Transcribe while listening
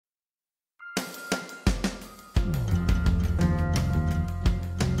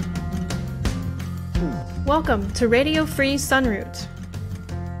Welcome to Radio Free Sunroot.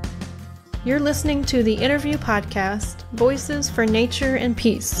 You're listening to the interview podcast, Voices for Nature and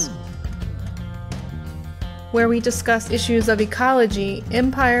Peace, where we discuss issues of ecology,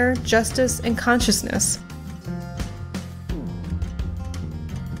 empire, justice, and consciousness.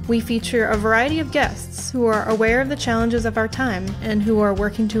 We feature a variety of guests who are aware of the challenges of our time and who are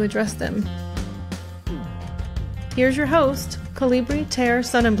working to address them. Here's your host, Colibri Ter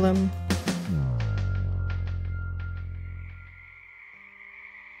Sonnenblum.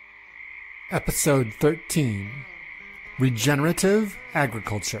 Episode 13, Regenerative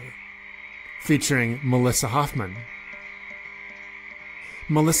Agriculture, featuring Melissa Hoffman.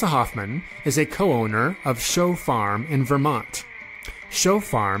 Melissa Hoffman is a co-owner of Sho Farm in Vermont. Sho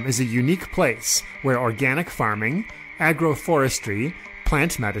Farm is a unique place where organic farming, agroforestry,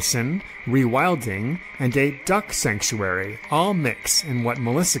 plant medicine, rewilding, and a duck sanctuary all mix in what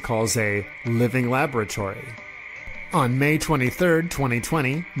Melissa calls a living laboratory. On May 23,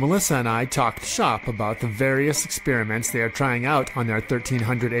 2020, Melissa and I talked shop about the various experiments they are trying out on their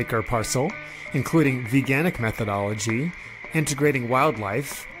 1,300-acre parcel, including veganic methodology, integrating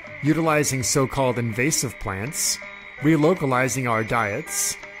wildlife, utilizing so-called invasive plants, relocalizing our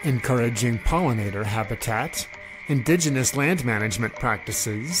diets, encouraging pollinator habitat, indigenous land management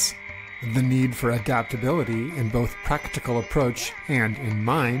practices, the need for adaptability in both practical approach and in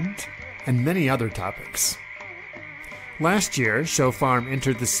mind, and many other topics. Last year, Sho Farm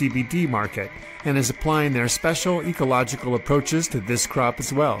entered the CBD market and is applying their special ecological approaches to this crop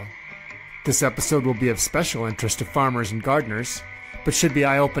as well. This episode will be of special interest to farmers and gardeners, but should be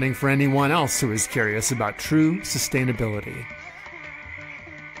eye-opening for anyone else who is curious about true sustainability.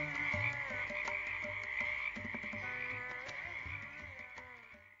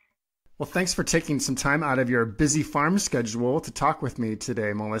 Well, thanks for taking some time out of your busy farm schedule to talk with me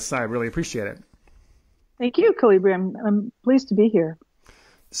today, Melissa. I really appreciate it. Thank you, Colibri. I'm pleased to be here.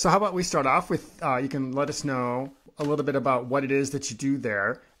 So how about we start off with, you can let us know a little bit about what it is that you do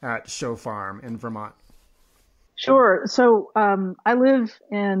there at Sho Farm in Vermont. Sure. So I live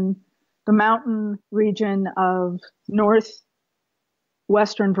in the mountain region of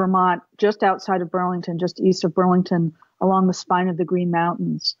northwestern Vermont, just outside of Burlington, just east of Burlington, along the spine of the Green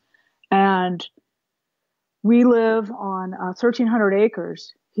Mountains. And we live on 1,300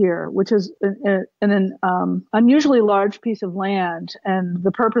 acres here, which is an unusually large piece of land. And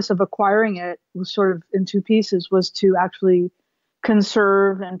the purpose of acquiring it was sort of in two pieces, was to actually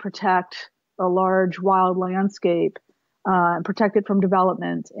conserve and protect a large wild landscape, and protect it from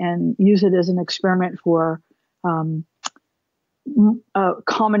development and use it as an experiment for a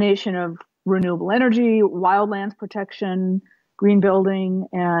combination of renewable energy, wildlands protection, green building,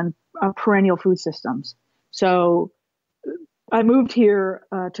 and perennial food systems. So I moved here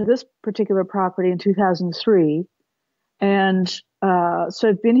to this particular property in 2003, and so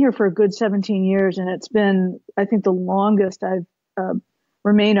I've been here for a good 17 years, and it's been, I think, the longest I've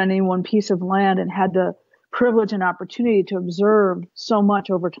remained on any one piece of land and had the privilege and opportunity to observe so much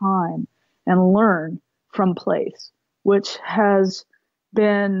over time and learn from place, which has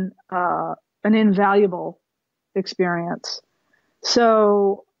been an invaluable experience.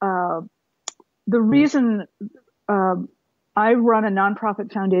 So the reason I run a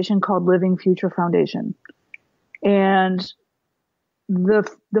nonprofit foundation called Living Future Foundation. And the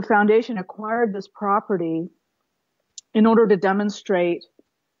foundation acquired this property in order to demonstrate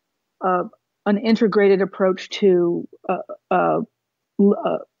an integrated approach to a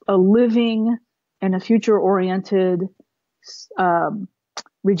living and a future-oriented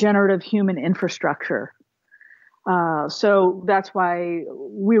regenerative human infrastructure. So that's why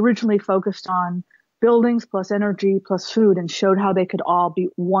we originally focused on buildings plus energy plus food, and showed how they could all be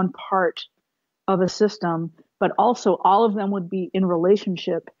one part of a system, but also all of them would be in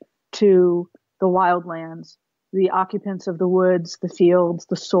relationship to the wildlands, the occupants of the woods, the fields,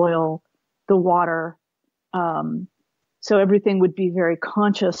 the soil, the water. So everything would be very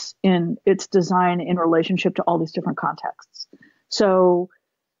conscious in its design in relationship to all these different contexts. So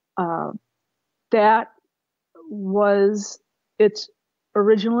that was its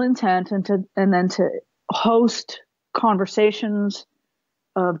original intent, and then to host conversations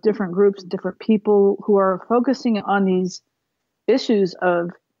of different groups, different people who are focusing on these issues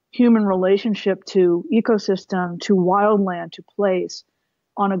of human relationship to ecosystem, to wildland, to place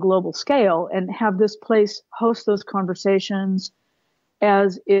on a global scale, and have this place host those conversations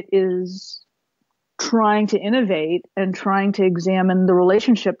as it is trying to innovate and trying to examine the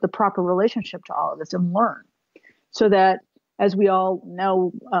relationship, the proper relationship to all of this, and learn. So that, as we all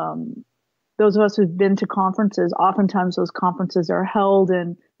know, those of us who've been to conferences, oftentimes those conferences are held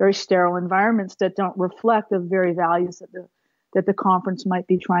in very sterile environments that don't reflect the very values that the conference might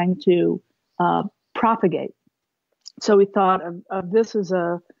be trying to propagate. So we thought of this as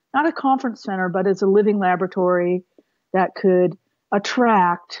not a conference center, but as a living laboratory that could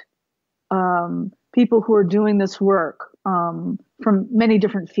attract people who are doing this work from many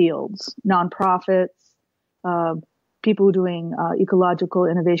different fields, nonprofits, people doing ecological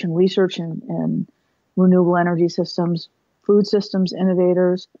innovation research in renewable energy systems, food systems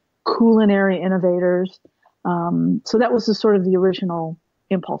innovators, culinary innovators. So that was the original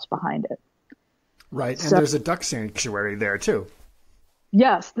impulse behind it. Right. And there's a duck sanctuary there too.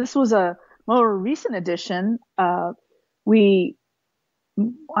 Yes, this was a more recent addition. I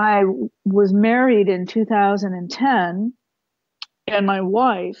was married in 2010, and my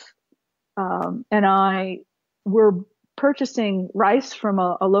wife and I were purchasing rice from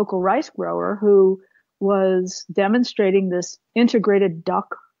a local rice grower who was demonstrating this integrated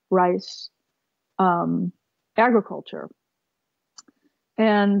duck rice agriculture.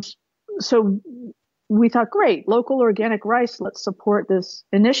 And so we thought, great, local organic rice, let's support this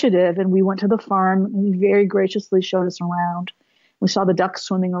initiative. And we went to the farm, and he very graciously showed us around. We saw the ducks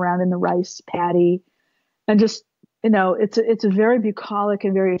swimming around in the rice paddy, and just, it's a very bucolic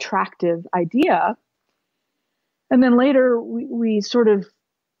and very attractive idea. And then later we learned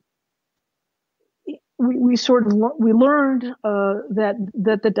that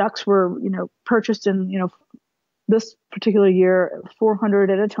the ducks were, purchased in, this particular year,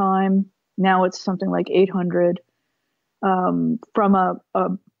 400 at a time. Now it's something like 800 from a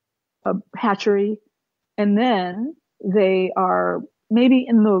hatchery, and then they are maybe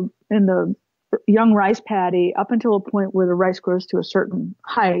in the young rice paddy up until a point where the rice grows to a certain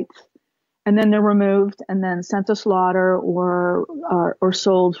height, and then they're removed and then sent to slaughter or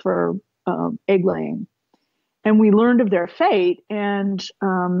sold for egg laying. And we learned of their fate, and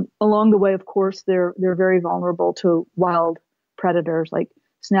along the way, of course, they're very vulnerable to wild predators like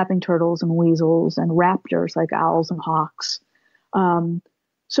snapping turtles and weasels and raptors like owls and hawks.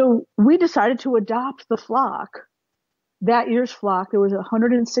 So we decided to adopt the flock. That year's flock, there was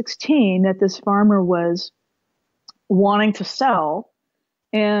 116 that this farmer was wanting to sell.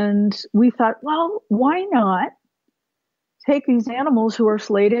 And we thought, well, why not take these animals who are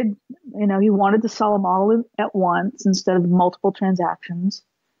slated? He wanted to sell them all at once instead of multiple transactions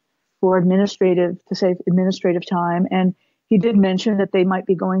for to save administrative time. And he did mention that they might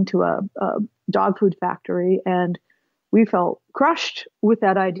be going to a dog food factory, and we felt crushed with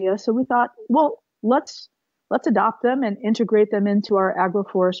that idea. So we thought, well, let's adopt them and integrate them into our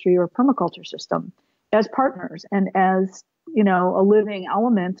agroforestry or permaculture system as partners and as, a living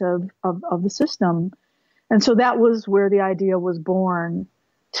element of the system. And so that was where the idea was born,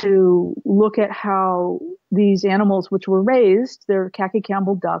 to look at how these animals, which were raised, they're khaki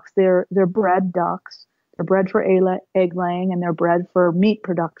Campbell ducks, they're bred ducks. They're bred for egg laying, and they're bred for meat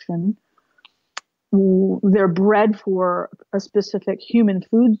production. They're bred for a specific human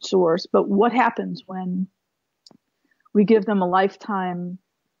food source. But what happens when we give them a lifetime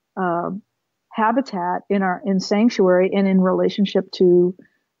habitat in sanctuary and in relationship to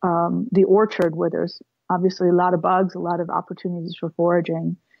the orchard, where there's obviously a lot of bugs, a lot of opportunities for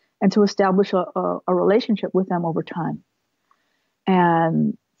foraging, and to establish a relationship with them over time?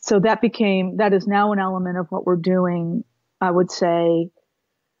 And so that is now an element of what we're doing. I would say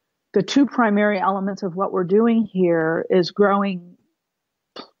the two primary elements of what we're doing here is growing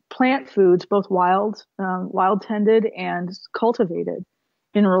plant foods, both wild tended and cultivated,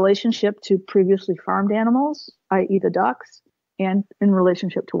 in relationship to previously farmed animals, i.e. the ducks, and in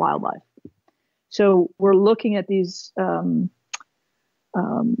relationship to wildlife. So we're looking at these,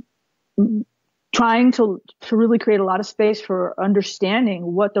 trying to really create a lot of space for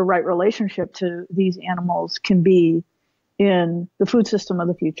understanding what the right relationship to these animals can be in the food system of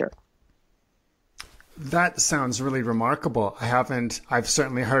the future. That sounds really remarkable. I've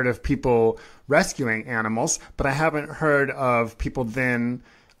certainly heard of people rescuing animals, but I haven't heard of people then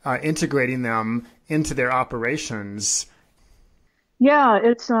integrating them into their operations. Yeah,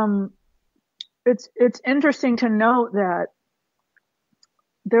 it's interesting to note that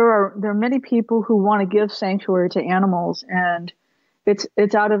there are many people who want to give sanctuary to animals, and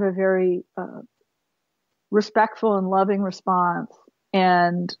it's out of a very respectful and loving response.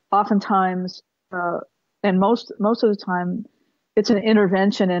 And oftentimes, and most of the time, it's an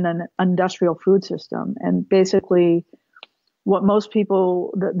intervention in an industrial food system. And basically, what most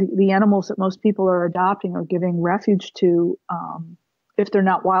people, the animals that most people are adopting or giving refuge to, if they're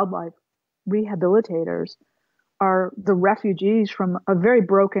not wildlife rehabilitators, are the refugees from a very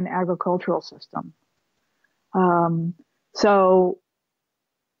broken agricultural system. So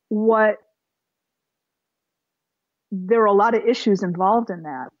there are a lot of issues involved in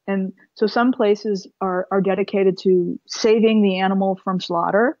that. And so some places are dedicated to saving the animal from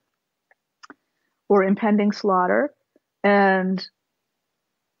slaughter or impending slaughter. And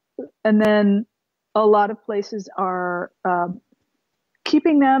then a lot of places are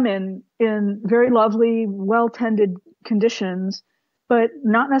keeping them in very lovely, well-tended conditions, but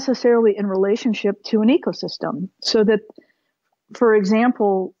not necessarily in relationship to an ecosystem. So that, for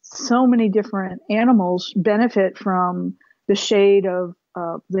example, so many different animals benefit from the shade of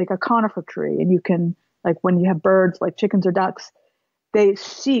like a conifer tree. And you can, like when you have birds like chickens or ducks, they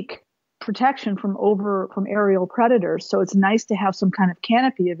seek protection from aerial predators. So it's nice to have some kind of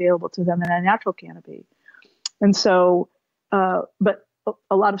canopy available to them, in a natural canopy. And so, but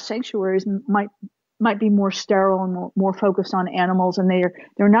a lot of sanctuaries might be more sterile and more focused on animals, and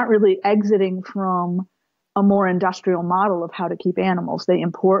they're not really exiting from a more industrial model of how to keep animals. They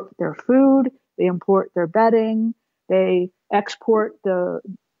import their food, they import their bedding, they export the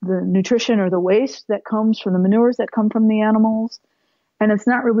nutrition or the waste that comes from the manures that come from the animals. And it's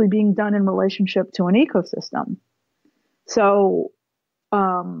not really being done in relationship to an ecosystem. So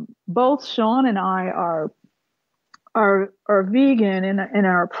both Sean and I are vegan in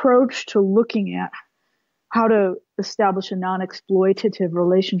our approach to looking at how to establish a non-exploitative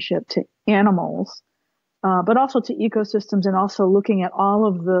relationship to animals, but also to ecosystems, and also looking at all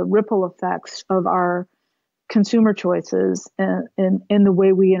of the ripple effects of our consumer choices in the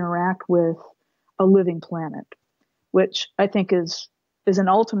way we interact with a living planet, which I think is an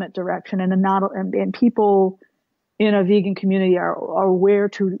ultimate direction, and people in a vegan community are aware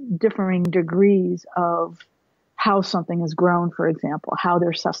to differing degrees of how something is grown, for example, how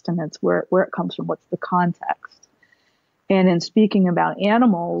their sustenance, where it comes from, what's the context. And in speaking about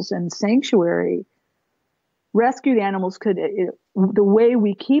animals and sanctuary, rescued animals the way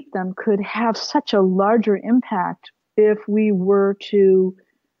we keep them could have such a larger impact if we were to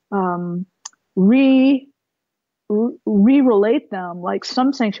re-relate them like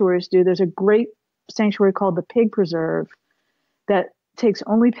some sanctuaries do. There's a great sanctuary called the Pig Preserve that takes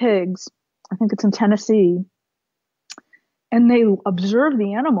only pigs. I think it's in Tennessee. And they observe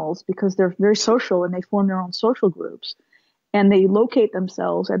the animals because they're very social and they form their own social groups. And they locate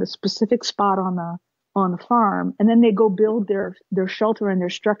themselves at a specific spot on the farm. And then they go build their shelter and their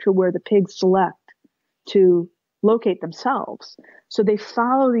structure where the pigs select to locate themselves. So they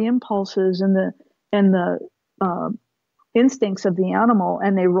follow the impulses and the instincts of the animal,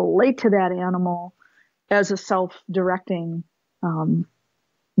 and they relate to that animal as a self-directing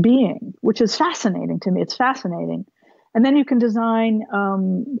being, which is fascinating to me. It's fascinating. And then you can design,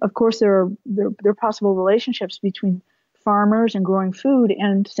 of course, there are possible relationships between farmers and growing food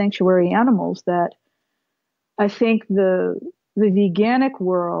and sanctuary animals that I think the veganic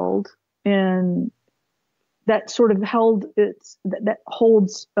world and that sort of that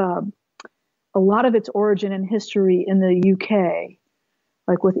holds a lot of its origin and history in the UK,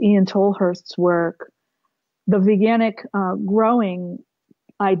 like with Ian Tolhurst's work. The veganic growing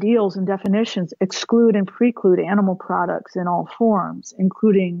ideals and definitions exclude and preclude animal products in all forms,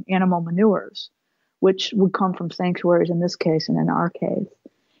 including animal manures, which would come from sanctuaries in this case and in our case.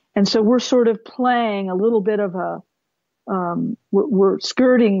 And so we're sort of playing a little bit of we're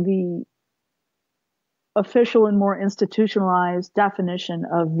skirting the official and more institutionalized definition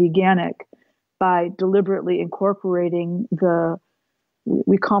of veganic by deliberately incorporating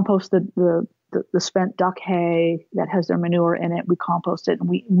we compost the spent duck hay that has their manure in it. We compost it and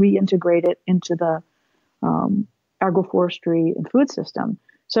we reintegrate it into the agroforestry and food system.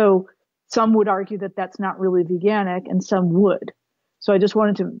 So some would argue that that's not really veganic, and some would. So I just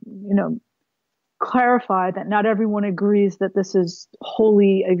wanted to, clarify that not everyone agrees that this is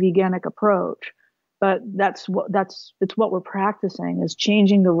wholly a veganic approach, but it's what we're practicing, is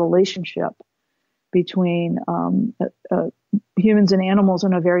changing the relationship between humans and animals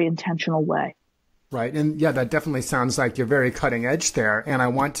in a very intentional way. Right. And yeah, that definitely sounds like you're very cutting edge there. And I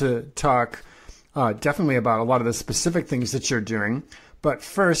want to talk definitely about a lot of the specific things that you're doing. But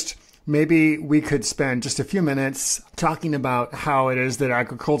first, maybe we could spend just a few minutes talking about how it is that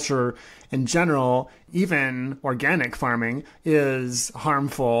agriculture in general, even organic farming, is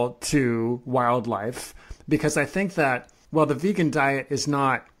harmful to wildlife. Because I think that, while the vegan diet is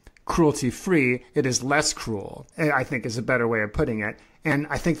not cruelty-free, it is less cruel, I think is a better way of putting it. And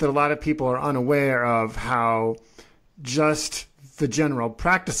I think that a lot of people are unaware of how just the general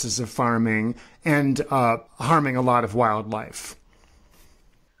practices of farming and harming a lot of wildlife.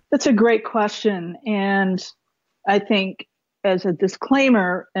 That's a great question. And I think as a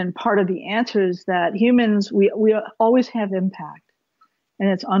disclaimer, and part of the answer is that humans, we always have impact, and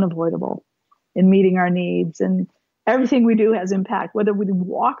it's unavoidable in meeting our needs. And everything we do has impact. Whether we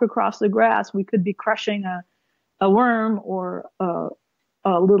walk across the grass, we could be crushing a worm or a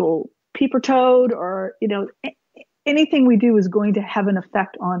little peeper toad, or, anything we do is going to have an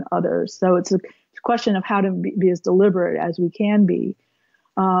effect on others. So it's a question of how to be as deliberate as we can be.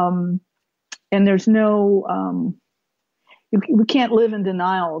 And there's no, we can't live in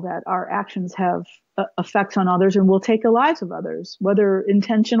denial that our actions have effects on others and will take the lives of others, whether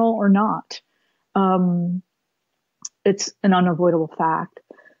intentional or not. It's an unavoidable fact.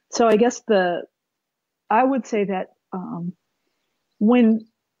 So I guess I would say that when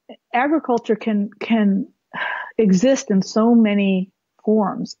agriculture can exist in so many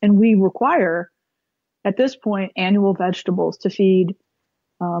forms, and we require at this point annual vegetables to feed,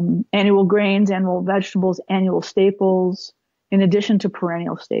 annual grains, annual vegetables, annual staples, in addition to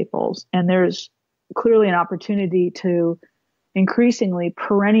perennial staples. And there's clearly an opportunity to increasingly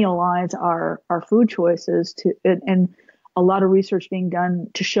perennialize our food choices, and a lot of research being done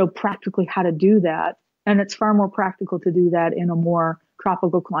to show practically how to do that. And it's far more practical to do that in a more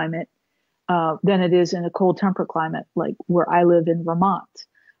tropical climate than it is in a cold temperate climate like where I live in Vermont.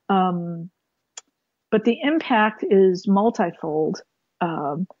 But the impact is multifold.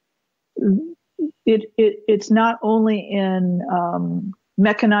 It's not only in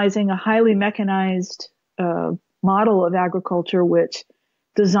mechanizing a highly mechanized model of agriculture, which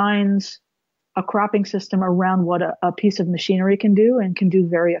designs a cropping system around what a piece of machinery can do, and can do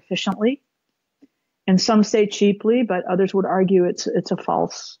very efficiently. And some say cheaply, but others would argue it's a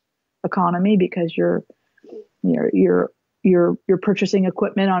false economy, because you're purchasing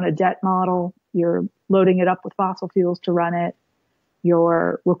equipment on a debt model. You're loading it up with fossil fuels to run it.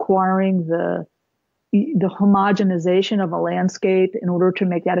 You're requiring the homogenization of a landscape in order to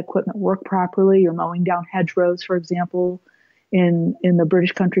make that equipment work properly. You're mowing down hedgerows, for example, in the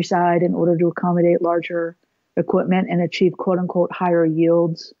British countryside in order to accommodate larger equipment and achieve quote unquote higher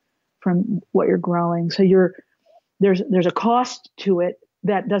yields from what you're growing. So there's a cost to it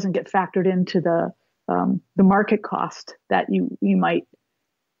that doesn't get factored into the market cost that you might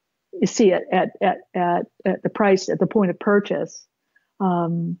see it at the price at the point of purchase.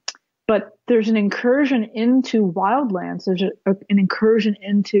 But there's an incursion into wildlands. There's an incursion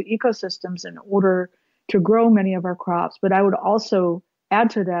into ecosystems in order to grow many of our crops. But I would also add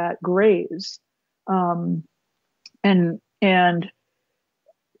to that graze, and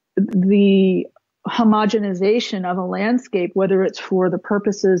the homogenization of a landscape, whether it's for the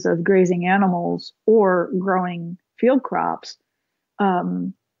purposes of grazing animals or growing field crops,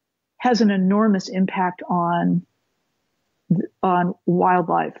 has an enormous impact on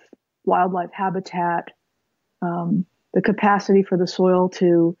wildlife habitat, the capacity for the soil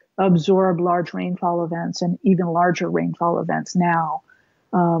to absorb large rainfall events and even larger rainfall events now.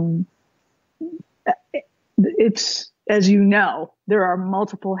 It's, as you know, there are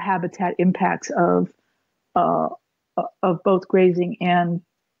multiple habitat impacts of both grazing and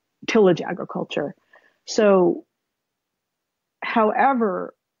tillage agriculture. So,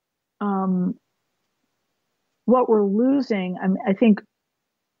 however, what we're losing, I think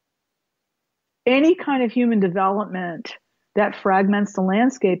any kind of human development that fragments the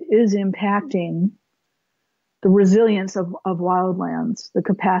landscape is impacting the resilience of wildlands, the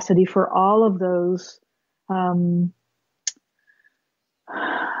capacity for all of those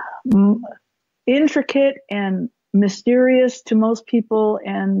intricate and mysterious to most people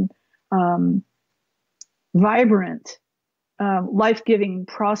and vibrant life-giving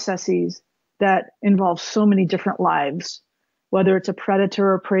processes that involve so many different lives, whether it's a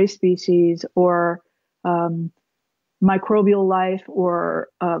predator or prey species, or microbial life, or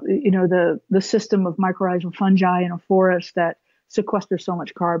the system of mycorrhizal fungi in a forest that sequester so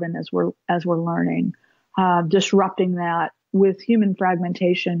much carbon, as we're learning, disrupting that with human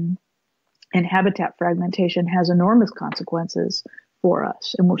fragmentation and habitat fragmentation has enormous consequences for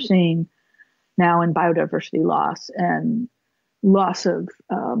us. And we're seeing now in biodiversity loss and loss of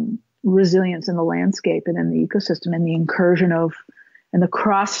resilience in the landscape and in the ecosystem, and the incursion of and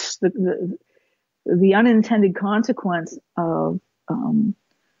the unintended consequence of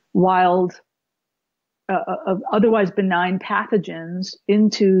wild, of otherwise benign pathogens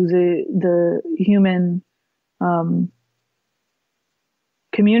into the human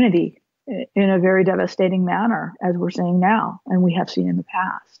community in a very devastating manner, as we're seeing now, and we have seen in the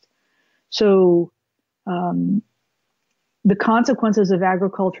past. So the consequences of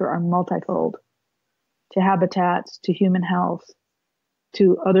agriculture are multifold to habitats, to human health,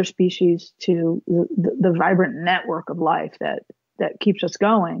 to other species, to the vibrant network of life that keeps us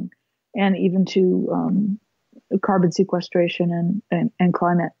going, and even to carbon sequestration and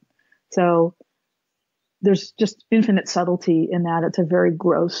climate. So there's just infinite subtlety in that. It's a very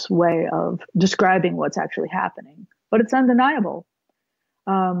gross way of describing what's actually happening, but it's undeniable.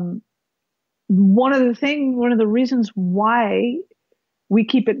 One of the reasons why we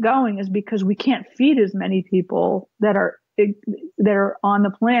keep it going is because we can't feed as many people that are on the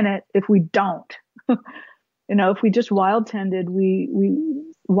planet if we don't. If we just wild tended,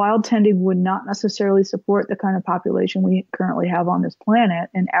 wild tending would not necessarily support the kind of population we currently have on this planet,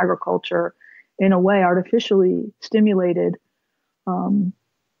 and agriculture, in a way, artificially stimulated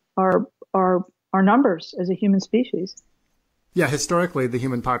our numbers as a human species. Yeah, historically, the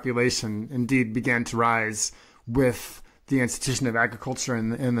human population indeed began to rise with the institution of agriculture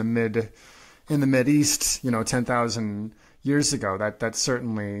in the Mid East, 10,000 years ago. That's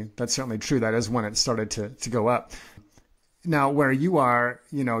certainly true. That is when it started to go up. Now, where you are,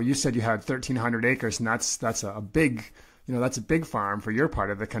 you said you had 1,300 acres, and that's a big, that's a big farm for your part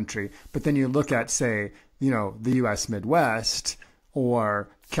of the country. But then you look at, say, the U.S. Midwest, or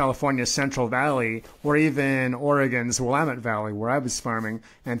California's Central Valley, or even Oregon's Willamette Valley, where I was farming,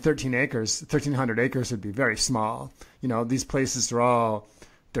 and 1,300 acres would be very small. These places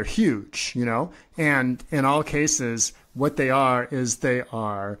they're huge, and in all cases, what they are is they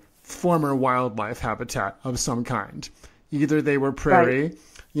are former wildlife habitat of some kind. Either they were prairie,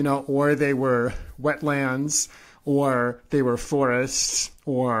 right, or they were wetlands, or they were forests,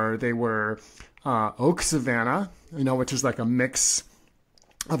 or they were oak savanna, which is like a mix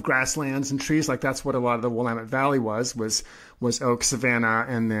of grasslands and trees. Like that's what a lot of the Willamette Valley was oak savanna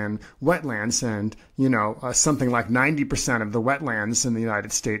and then wetlands. And, something like 90% of the wetlands in the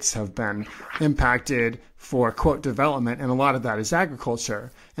United States have been impacted for, quote, development. And a lot of that is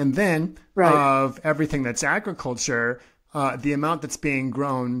agriculture. And then right, of everything that's agriculture, the amount that's being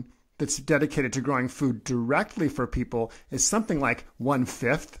grown, that's dedicated to growing food directly for people, is something like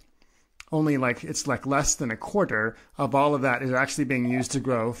 1/5. Only it's less than a quarter of all of that is actually being used to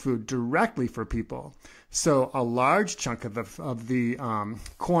grow food directly for people. So a large chunk of the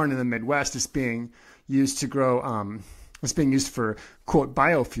corn in the Midwest is being used to grow, is being used for, quote,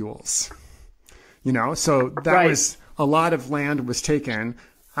 biofuels. So that right, was a lot of land was taken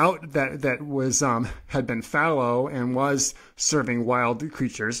out that was had been fallow and was serving wild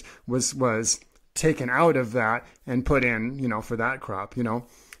creatures, was taken out of that and put in, for that crop,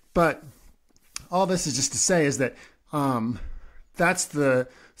 But all this is just to say is that that's the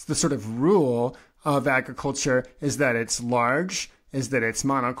sort of rule of agriculture, is that it's large, is that it's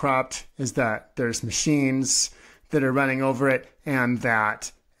monocropped, is that there's machines that are running over it, and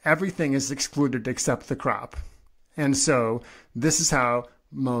that everything is excluded except the crop. And so this is how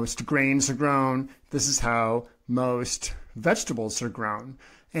most grains are grown. This is how most vegetables are grown.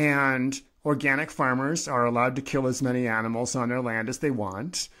 And organic farmers are allowed to kill as many animals on their land as they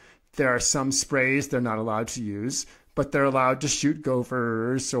want. There are some sprays they're not allowed to use, but they're allowed to shoot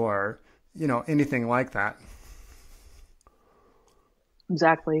gophers or, anything like that.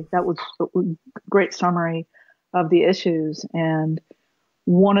 Exactly. That was a great summary of the issues. And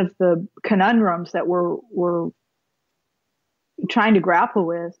one of the conundrums that we're trying to grapple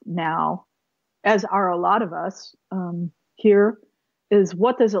with now, as are a lot of us here, is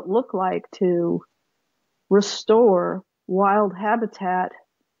what does it look like to restore wild habitat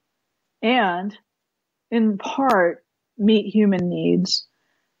and, in part, meet human needs,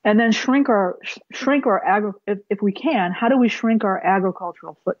 and then shrink our if we can, how do we shrink our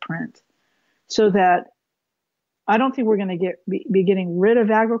agricultural footprint so that, I don't think we're going to be getting rid of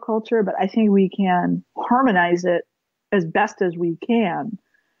agriculture, but I think we can harmonize it as best as we can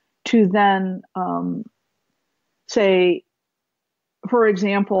to then say, for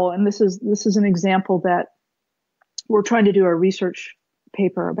example, and this is an example that we're trying to do a research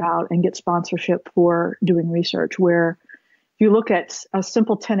paper about and get sponsorship for doing research, where if you look at a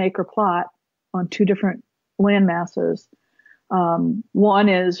simple 10-acre plot on two different land masses, one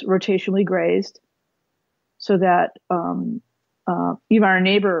is rotationally grazed, so that even our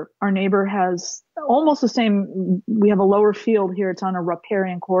neighbor has almost the same. We have a lower field here; it's on a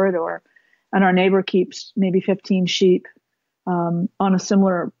riparian corridor, and our neighbor keeps maybe 15 sheep on a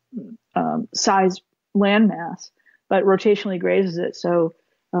similar size landmass, but rotationally grazes it. So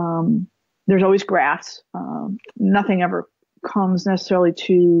there's always grass. Nothing ever comes necessarily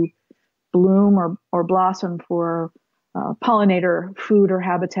to bloom or blossom for pollinator food or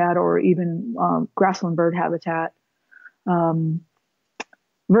habitat, or even grassland bird habitat.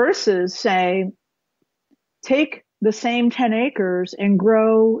 Versus, say, take the same 10 acres and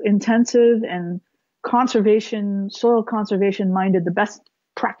grow intensive and soil conservation minded, the best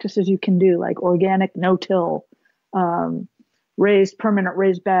practices you can do, like organic no-till, permanent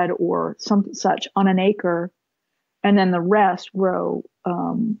raised bed or some such on an acre. And then the rest grow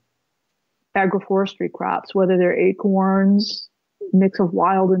agroforestry crops, whether they're acorns, mix of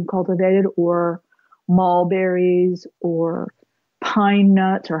wild and cultivated, or mulberries, or pine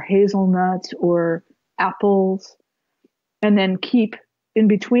nuts, or hazelnuts, or apples. And then keep in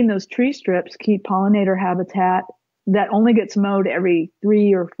between those tree strips, keep pollinator habitat that only gets mowed every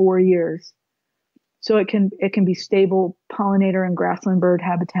 3 or 4 years. So it can be stable pollinator and grassland bird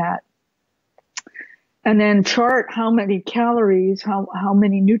habitat. And then chart how many calories, how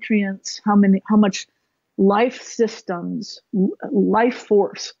many nutrients, how much life systems, life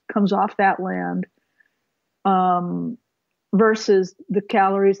force comes off that land, versus the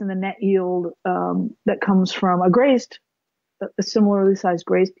calories and the net yield that comes from a similarly sized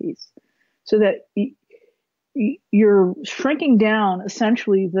grazed piece, so that you're shrinking down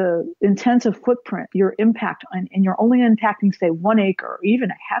essentially the intensive footprint, your impact on, and you're only impacting, say, 1 acre or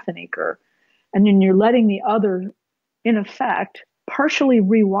even a half an acre. And then you're letting the other, in effect, partially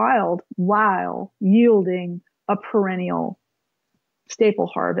rewild while yielding a perennial staple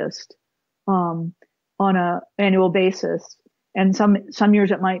harvest on a annual basis. And some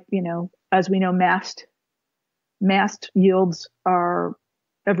years it might, as we know, massed yields are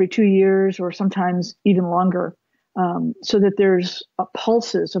every 2 years or sometimes even longer, so that there's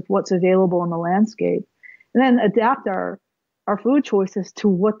pulses of what's available in the landscape, and then adapt our food choices to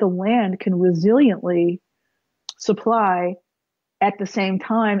what the land can resiliently supply at the same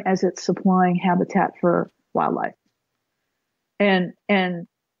time as it's supplying habitat for wildlife. And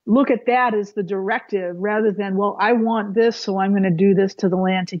look at that as the directive rather than, well, I want this, so I'm going to do this to the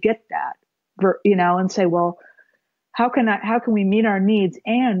land to get that, and say, well, how can we meet our needs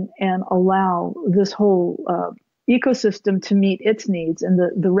and allow this whole ecosystem to meet its needs and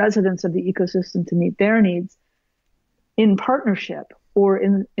the residents of the ecosystem to meet their needs in partnership or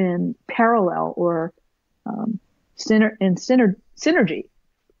in parallel or synergy.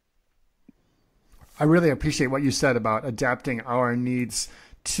 I really appreciate what you said about adapting our needs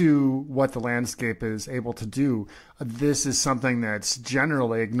to what the landscape is able to do. This is something that's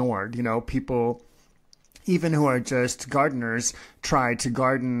generally ignored. People, even who are just gardeners, try to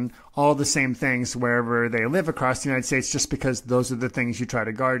garden all the same things wherever they live across the United States just because those are the things you try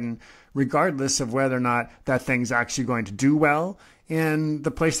to garden, regardless of whether or not that thing's actually going to do well in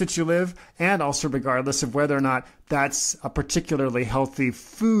the place that you live, and also regardless of whether or not that's a particularly healthy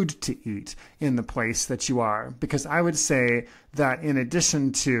food to eat in the place that you are. Because I would say that in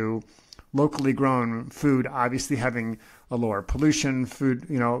addition to locally grown food obviously having a lower pollution food,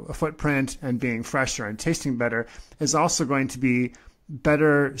 footprint and being fresher and tasting better, is also going to be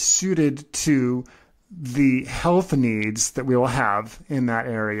better suited to the health needs that we will have in that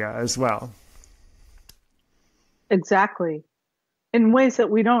area as well. Exactly. In ways that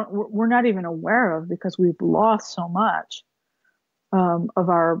we're not even aware of, because we've lost so much of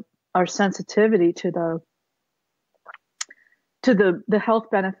our sensitivity to the health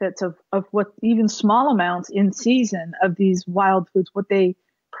benefits of what even small amounts in season of these wild foods, what they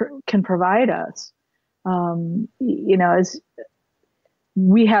can provide us. As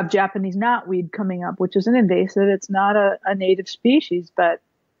we have Japanese knotweed coming up, which is an invasive. It's not a native species, but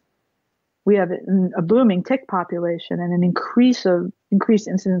we have a booming tick population and an increased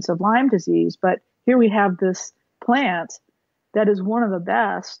incidence of Lyme disease. But here we have this plant that is one of the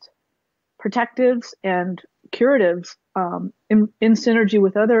best protectives and curatives in synergy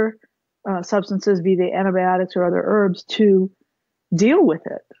with other substances, be they antibiotics or other herbs, to deal with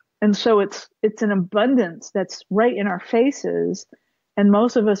it. And so it's an abundance that's right in our faces, and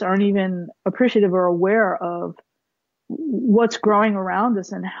most of us aren't even appreciative or aware of what's growing around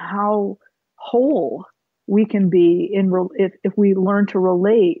us and how whole we can be if we learn to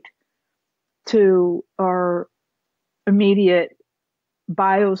relate to our immediate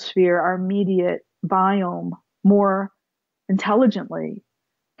biosphere, our immediate biome more intelligently,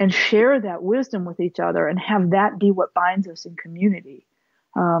 and share that wisdom with each other and have that be what binds us in community.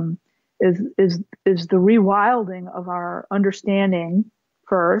 Is the rewilding of our understanding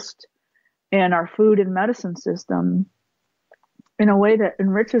first and our food and medicine system in a way that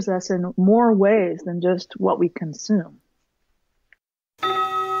enriches us in more ways than just what we consume.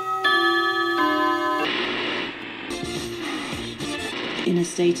 In a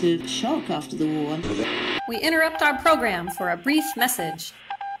state of shock after the war, we interrupt our program for a brief message.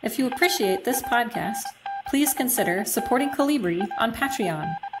 If you appreciate this podcast, please consider supporting Colibri on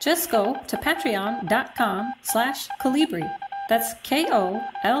Patreon Just go to patreon.com/Colibri. That's KOLLIBRI.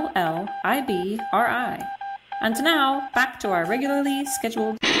 And now, back to our regularly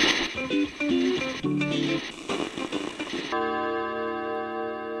scheduled...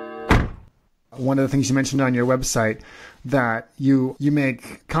 One of the things you mentioned on your website, that you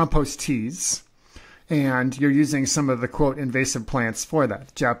make compost teas, and you're using some of the, quote, invasive plants for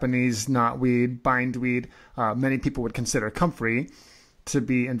that. Japanese knotweed, bindweed, many people would consider comfrey to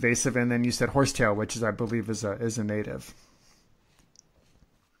be invasive, and then you said horsetail, which is, I believe, is a native.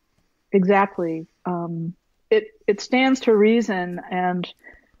 Exactly. It stands to reason, and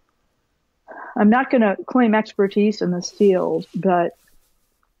I'm not going to claim expertise in this field, but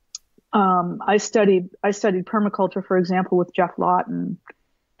I studied permaculture, for example, with Jeff Lawton,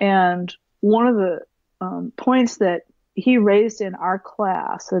 and one of the points that he raised in our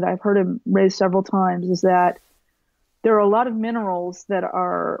class that I've heard him raise several times is that there are a lot of minerals that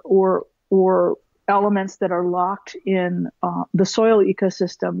are or elements that are locked in the soil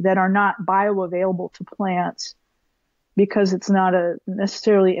ecosystem that are not bioavailable to plants because it's not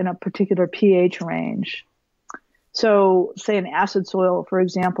necessarily in a particular pH range. So, say an acid soil, for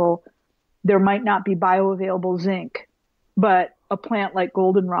example, there might not be bioavailable zinc, but a plant like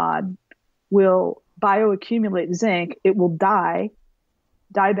goldenrod will bioaccumulate zinc. It will die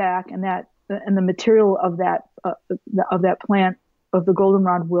back, and the material of that plant, of the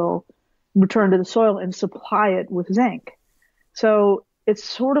goldenrod, will return to the soil and supply it with zinc. So it's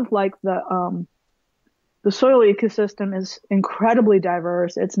sort of like the soil ecosystem is incredibly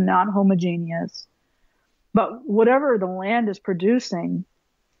diverse. It's not homogeneous, but whatever the land is producing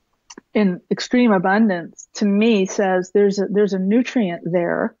in extreme abundance, to me, says there's a nutrient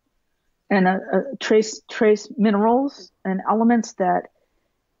there and a trace minerals and elements that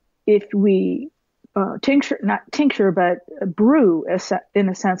if we brew in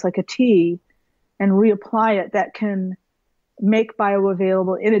a sense like a tea and reapply it, that can make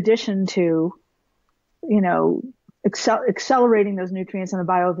bioavailable, in addition to, accelerating those nutrients and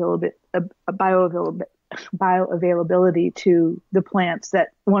the bioavailability to the plants that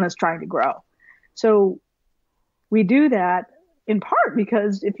one is trying to grow. So we do that in part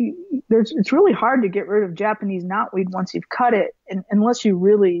because it's really hard to get rid of Japanese knotweed once you've cut it, and unless you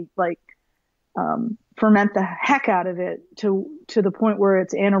really ferment the heck out of it to the point where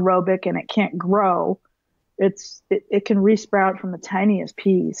it's anaerobic and it can't grow. It can resprout from the tiniest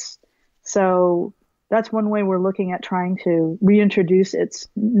piece. So that's one way we're looking at trying to reintroduce its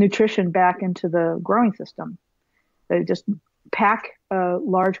nutrition back into the growing system. They just pack a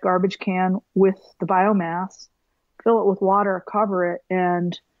large garbage can with the biomass, fill it with water, cover it,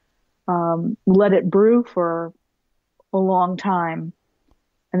 and let it brew for a long time,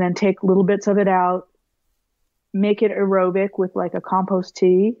 and then take little bits of it out, make it aerobic with like a compost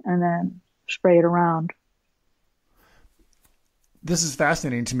tea, and then spray it around. This is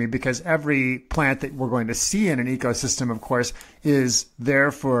fascinating to me because every plant that we're going to see in an ecosystem, of course, is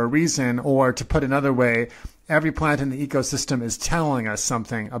there for a reason, or to put another way, every plant in the ecosystem is telling us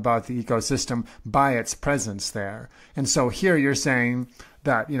something about the ecosystem by its presence there. And so here you're saying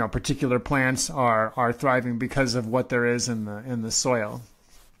that, particular plants are thriving because of what there is in the soil.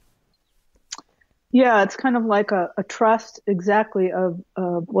 Yeah, it's kind of like a trust exactly of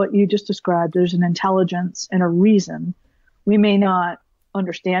what you just described. There's an intelligence and a reason. We may not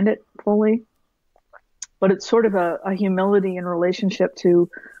understand it fully, but it's sort of a humility in relationship to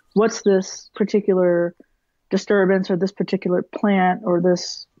what's this particular disturbance or this particular plant or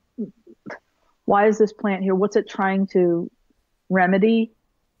this, why is this plant here? What's it trying to remedy,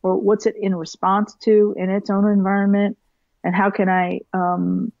 or what's it in response to in its own environment? And how can I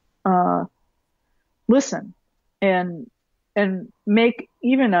listen and make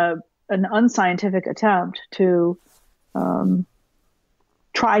even an unscientific attempt to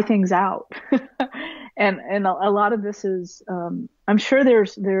try things out. and a lot of this is, I'm sure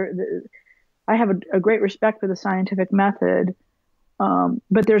I have a great respect for the scientific method.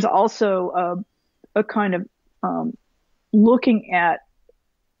 But there's also a kind of, looking at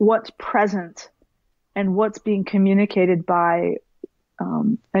what's present and what's being communicated by,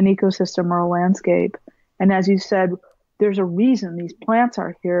 an ecosystem or a landscape. And as you said, there's a reason these plants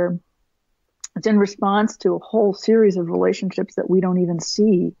are here. It's in response to a whole series of relationships that we don't even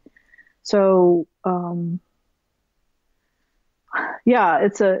see. So,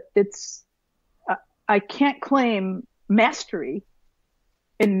 I can't claim mastery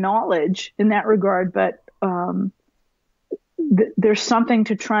in knowledge in that regard, but there's something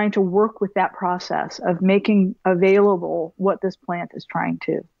to trying to work with that process of making available what this plant is trying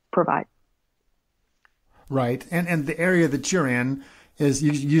to provide. Right. And the area that you're in is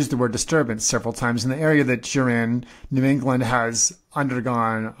you used the word disturbance several times. In the area that you're in, New England has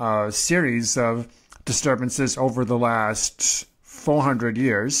undergone a series of disturbances over the last 400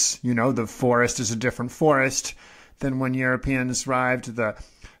 years. You know, the forest is a different forest than when Europeans arrived.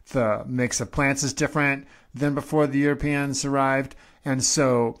 The mix of plants is different than before the Europeans arrived. And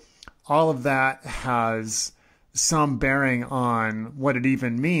so all of that has some bearing on what it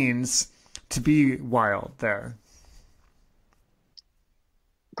even means to be wild there.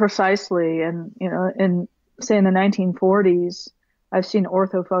 Precisely. And, you know, in say in the 1940s, I've seen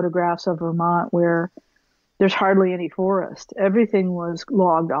ortho photographs of Vermont where there's hardly any forest. Everything was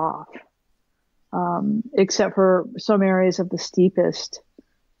logged off, except for some areas of the steepest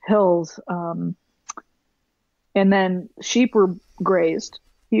hills. And then sheep were grazed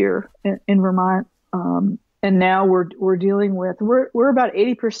here in Vermont. And now we're dealing with, we're about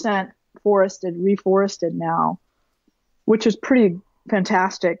 80% reforested now, which is pretty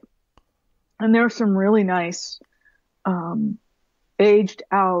fantastic. And there are some really nice, aged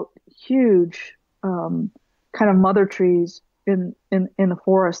out, huge, kind of mother trees in the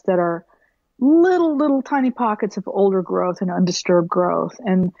forest that are little tiny pockets of older growth and undisturbed growth.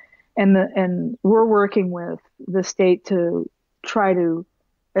 And we're working with the state to try to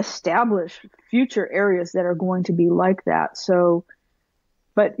establish future areas that are going to be like that. So,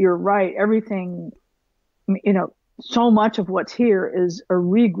 but you're right, everything, you know, so much of what's here is a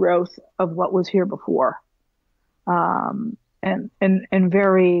regrowth of what was here before. And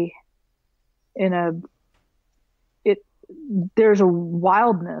very there's a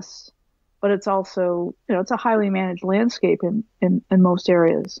wildness, but it's also, you know, it's a highly managed landscape in most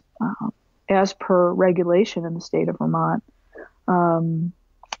areas, as per regulation in the state of Vermont,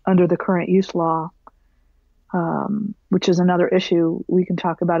 under the current use law, which is another issue we can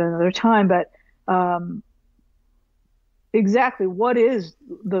talk about another time. But exactly what is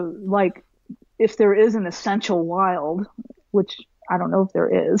like, if there is an essential wild, which I don't know if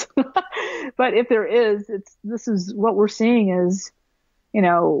there is, but if there is, this is what we're seeing is, you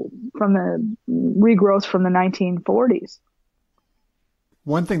know, from the regrowth from the 1940s.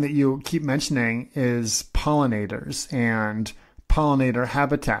 One thing that you keep mentioning is pollinators and pollinator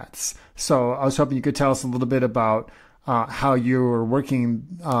habitats. So I was hoping you could tell us a little bit about how you were working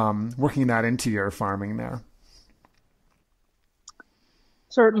that into your farming there.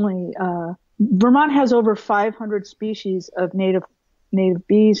 Certainly. Vermont has over 500 species of native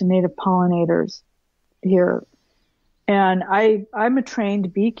bees and native pollinators here. And I'm a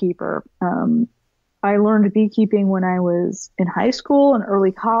trained beekeeper. I learned beekeeping when I was in high school and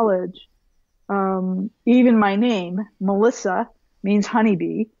early college. Even my name, Melissa, means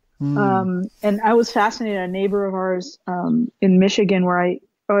honeybee. And I was fascinated. A neighbor of ours in Michigan, where I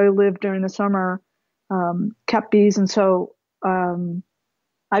lived during the summer, kept bees. And so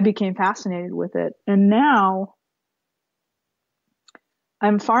I became fascinated with it. And now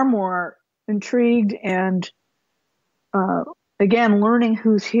I'm far more intrigued and again, learning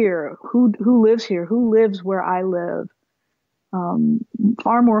who's here, who lives here, who lives where I live,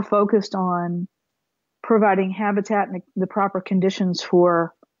 far more focused on providing habitat and the proper conditions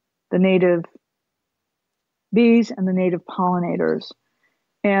for the native bees and the native pollinators.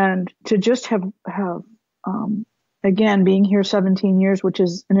 And to just have again, being here 17 years, which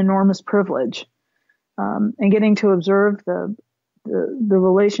is an enormous privilege, and getting to observe the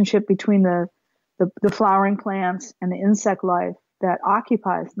relationship between the flowering plants and the insect life that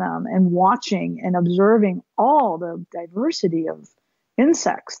occupies them, and watching and observing all the diversity of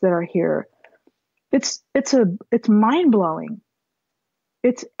insects that are here. It's mind blowing.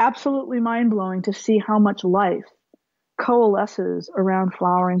 It's absolutely mind blowing to see how much life coalesces around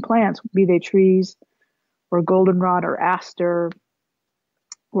flowering plants, be they trees or goldenrod or aster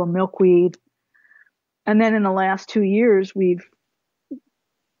or milkweed. And then in the last 2 years, we've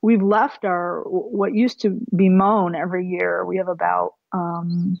left our, what used to be mown every year. We have about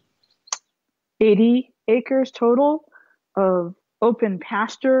 80 acres total of open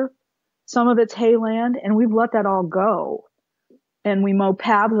pasture. Some of it's hayland, and we've let that all go. And we mow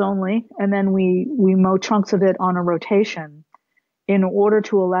paths only, and then we mow chunks of it on a rotation in order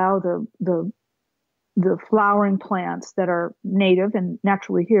to allow the flowering plants that are native and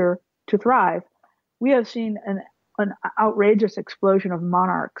naturally here to thrive. We have seen an outrageous explosion of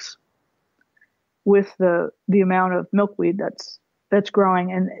monarchs with the amount of milkweed that's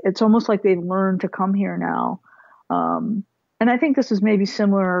growing, and it's almost like they've learned to come here now. And I think this is maybe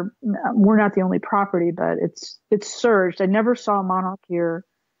similar. We're not the only property, but it's surged. I never saw a monarch here,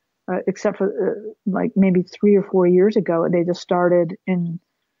 except for like maybe 3 or 4 years ago. They just started in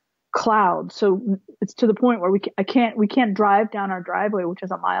clouds. So it's to the point where we can't drive down our driveway, which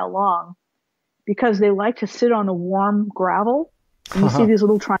is a mile long, because they like to sit on the warm gravel. And you see these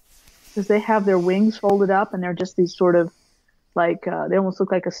little triangles because they have their wings folded up, and they're just these sort of like they almost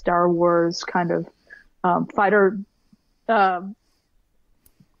look like a Star Wars kind of fighter,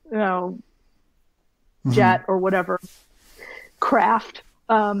 jet or whatever craft.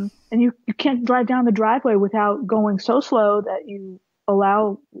 And you can't drive down the driveway without going so slow that you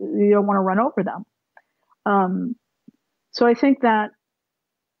don't want to run over them. So I think that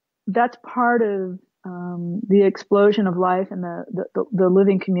that's part of the explosion of life and the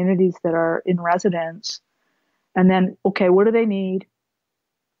living communities that are in residence. And then, okay, what do they need?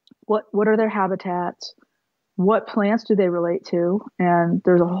 What are their habitats? What plants do they relate to? And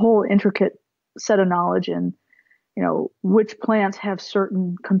there's a whole intricate set of knowledge in, which plants have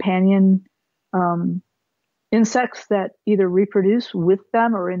certain companion insects that either reproduce with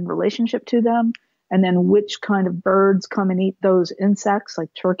them or in relationship to them, and then which kind of birds come and eat those insects,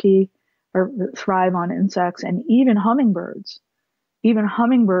 like turkey, or thrive on insects, and even hummingbirds. Even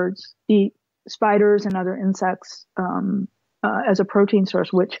hummingbirds eat spiders and other insects as a protein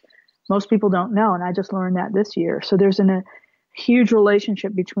source, which most people don't know, and I just learned that this year. So there's a huge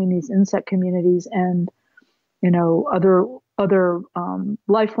relationship between these insect communities and other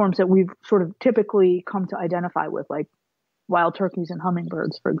life forms that we've sort of typically come to identify with, like wild turkeys and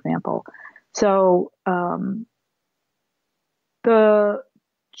hummingbirds, for example. So the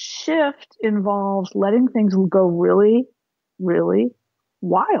shift involves letting things go really, really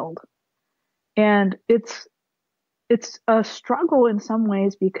wild. And it's a struggle in some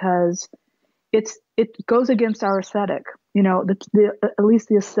ways because it goes against our aesthetic, at least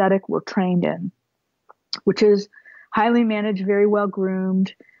the aesthetic we're trained in, which is highly managed, very well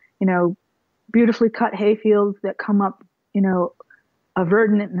groomed, beautifully cut hay fields that come up, a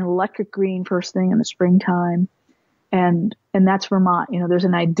verdant and electric green first thing in the springtime. And that's Vermont. There's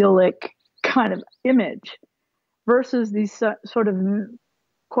an idyllic kind of image versus these sort of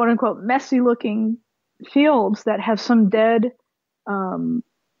quote unquote messy looking fields that have some dead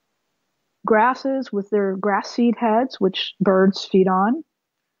grasses with their grass seed heads, which birds feed on.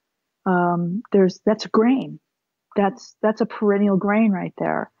 That's grain. That's a perennial grain right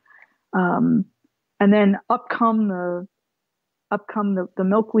there. And then up come the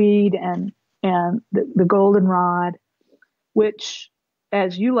milkweed and the goldenrod, which,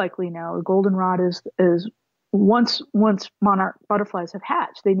 as you likely know, the goldenrod is once monarch butterflies have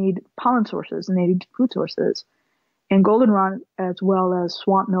hatched, they need pollen sources and they need food sources. And goldenrod, as well as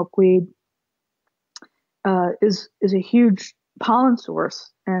swamp milkweed, is a huge pollen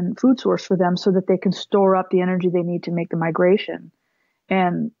source and food source for them, so that they can store up the energy they need to make the migration.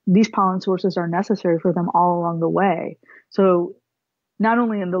 And these pollen sources are necessary for them all along the way. So not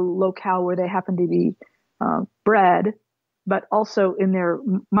only in the locale where they happen to be bred, but also in their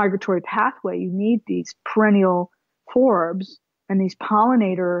migratory pathway, you need these perennial forbs and these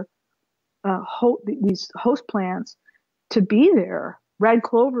pollinator, these host plants to be there. Red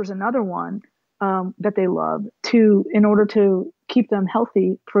clover is another one that they love in order to keep them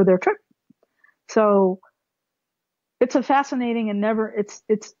healthy for their trip. So it's a fascinating and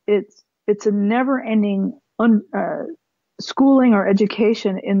it's a never ending schooling or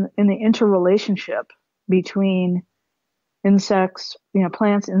education in the interrelationship between insects,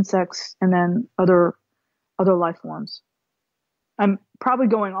 plants, insects, and then other life forms. I'm probably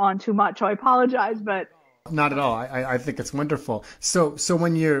going on too much, so I apologize, but not at all. I think it's wonderful. So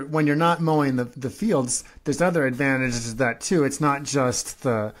when you're not mowing the fields, there's other advantages to that too. It's not just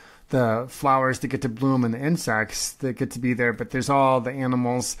the flowers that get to bloom and the insects that get to be there, but there's all the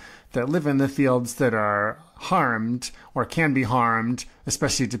animals that live in the fields that are harmed or can be harmed,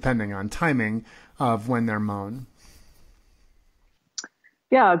 especially depending on timing of when they're mown.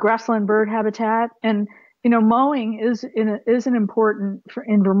 Yeah, grassland bird habitat. And mowing is an important,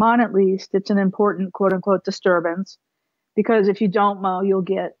 in Vermont at least, it's an important quote unquote disturbance, because if you don't mow, you'll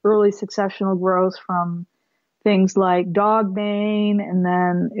get early successional growth from things like dog bane, and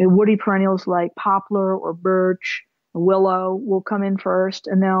then woody perennials like poplar or birch or willow will come in first,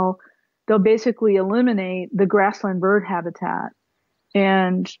 and they'll basically eliminate the grassland bird habitat.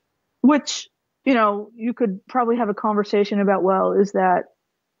 And which, you could probably have a conversation about, well, is that,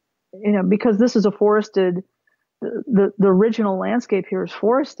 because this is a forested, the original landscape here is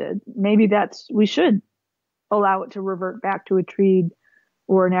forested. Maybe we should allow it to revert back to a treed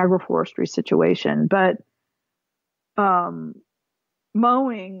or an agroforestry situation. But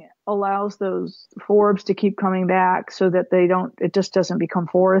mowing allows those forbs to keep coming back so that it just doesn't become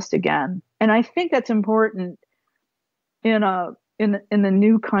forest again. And I think that's important in a in the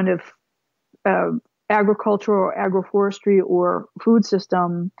new kind of agriculture or agroforestry or food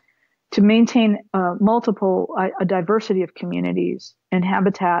system, to maintain a diversity of communities and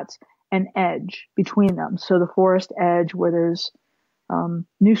habitats and edge between them. So the forest edge where there's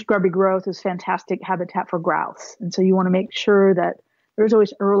new scrubby growth is fantastic habitat for grouse. And so you want to make sure that there's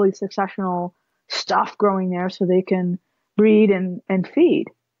always early successional stuff growing there so they can breed and feed.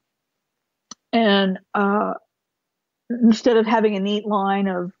 And instead of having a neat line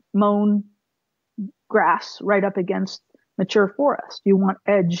of mown grass right up against mature forest, you want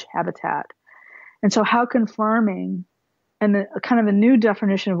edge habitat. And so how can farming and the kind of a new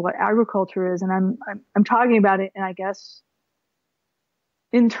definition of what agriculture is, and I'm talking about it, and I guess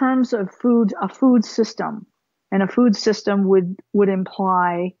in terms of food, a food system, and a food system would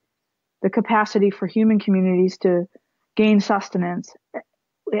imply the capacity for human communities to gain sustenance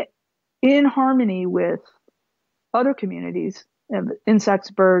in harmony with other communities, insects,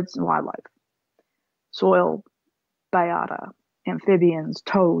 birds, and wildlife, soil, biota, amphibians,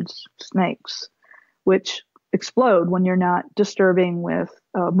 toads, snakes, which explode when you're not disturbing with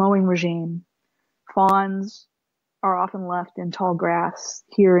a mowing regime. Fawns are often left in tall grass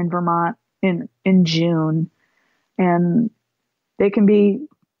here in Vermont in June, and they can be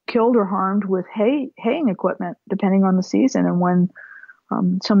killed or harmed with haying equipment depending on the season and when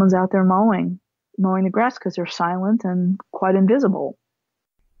someone's out there mowing the grass, because they're silent and quite invisible.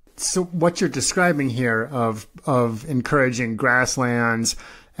 So what you're describing here of encouraging grasslands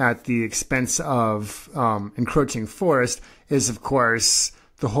at the expense of encroaching forest is, of course,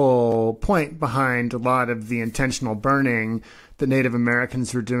 the whole point behind a lot of the intentional burning that Native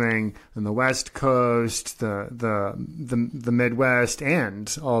Americans were doing on the West Coast, the Midwest,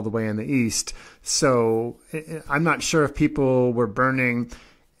 and all the way in the East. So I'm not sure if people were burning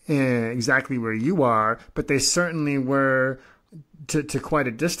exactly where you are, but they certainly were to quite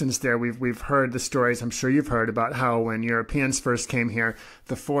a distance there. We've heard the stories, I'm sure you've heard, about how when Europeans first came here,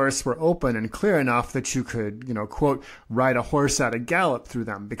 the forests were open and clear enough that you could, quote, ride a horse at a gallop through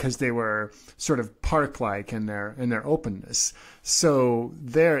them because they were sort of park-like in their openness. So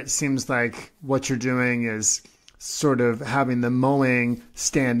there it seems like what you're doing is sort of having the mowing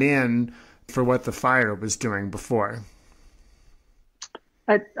stand in for what the fire was doing before.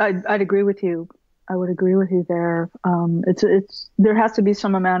 I'd agree with you. I would agree with you there. There has to be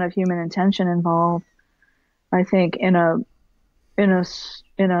some amount of human intention involved. I think in a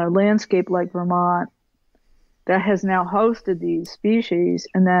landscape like Vermont that has now hosted these species,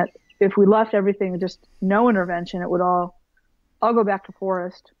 and that if we left everything with just no intervention, it would all go back to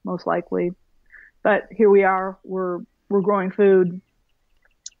forest most likely. But here we are. We're growing food,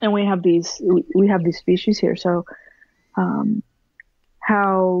 and we have these species here. So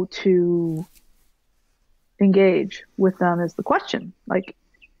how to engage with them is the question,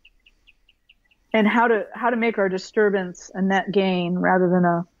 and how to make our disturbance a net gain rather than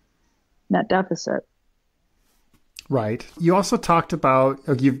a net deficit. Right. You also talked about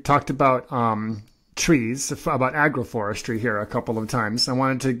trees, about agroforestry here a couple of times. I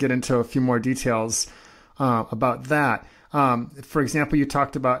wanted to get into a few more details about that. For example, you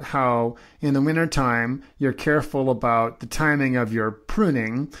talked about how in the wintertime, you're careful about the timing of your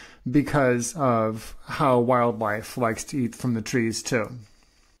pruning because of how wildlife likes to eat from the trees too.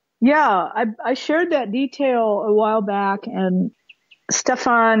 Yeah, I shared that detail a while back, and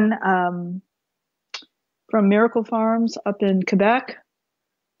Stefan from Miracle Farms up in Quebec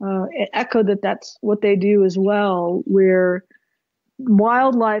echoed that's what they do as well, where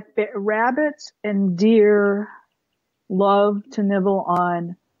wildlife, rabbits and deer love to nibble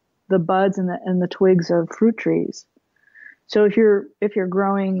on the buds and the twigs of fruit trees. So if you're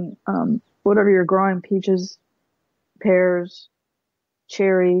growing whatever you're growing, peaches, pears,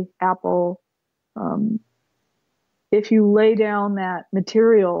 cherry, apple, if you lay down that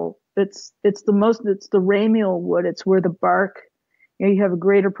material, it's the ramial wood. It's where the bark, you have a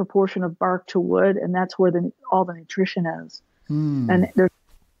greater proportion of bark to wood, and that's where all the nutrition is, and they're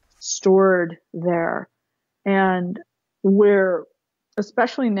stored there. And where,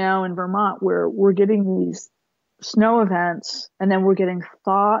 especially now in Vermont, where we're getting these snow events, and then we're getting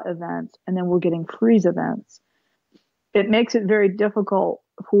thaw events, and then we're getting freeze events, it makes it very difficult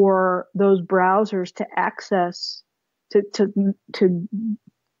for those browsers to access, to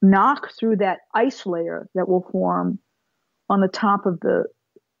knock through that ice layer that will form on the top of the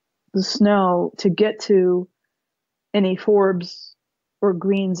snow to get to any forbs or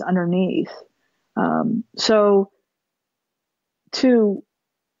greens underneath.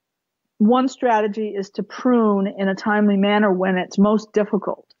 One strategy is to prune in a timely manner when it's most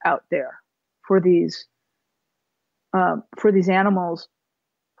difficult out there for these for these animals.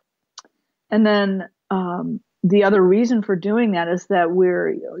 And then the other reason for doing that is that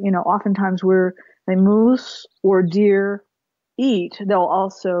oftentimes where a moose or deer eat, they'll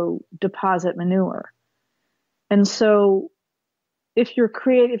also deposit manure. And so if you're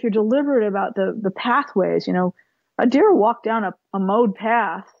deliberate about the pathways, a deer will walk down a mowed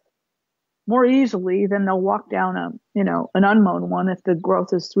path more easily than they'll walk down an unmown one if the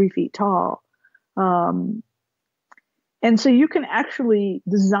growth is 3 feet tall. And so you can actually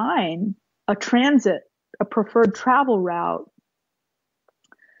design a preferred travel route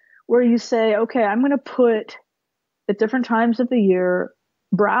where you say, okay, I'm going to put at different times of the year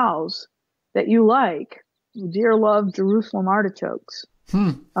browse that you like. Deer love Jerusalem artichokes,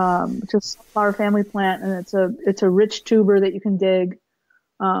 which is a sunflower family plant, and it's a rich tuber that you can dig.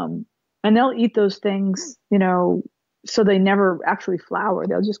 And they'll eat those things, so they never actually flower.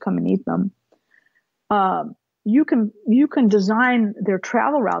 They'll just come and eat them. You can design their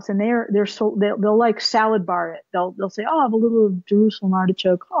travel routes, and they'll like salad bar it. They'll say, oh, I have a little of Jerusalem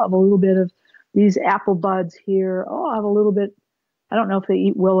artichoke. Oh, I have a little bit of these apple buds here. Oh, I have a little bit. I don't know if they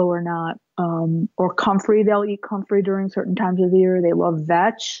eat willow or not. Or comfrey. They'll eat comfrey during certain times of the year. They love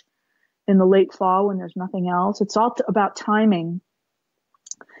vetch in the late fall when there's nothing else. It's all about timing.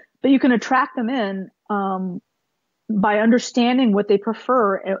 But you can attract them in by understanding what they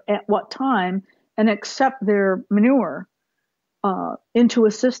prefer at what time, and accept their manure into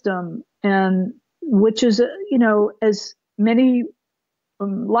a system, and which is, as many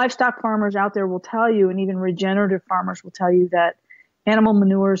livestock farmers out there will tell you, and even regenerative farmers will tell you, that animal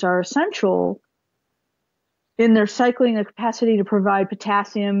manures are essential in their cycling capacity to provide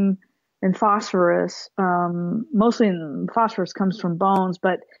potassium and phosphorus. Mostly phosphorus comes from bones,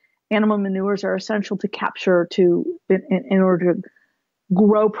 but animal manures are essential to capture in order to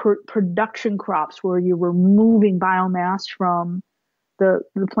grow production crops where you're removing biomass from the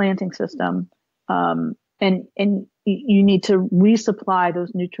planting system. And you need to resupply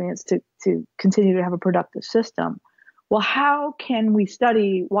those nutrients to continue to have a productive system. Well, how can we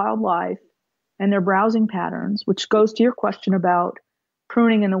study wildlife and their browsing patterns, which goes to your question about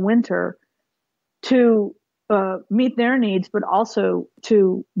pruning in the winter, to meet their needs, but also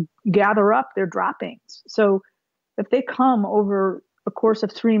to gather up their droppings? So if they come over a course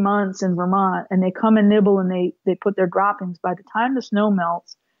of 3 months in Vermont, and they come and nibble and they put their droppings, by the time the snow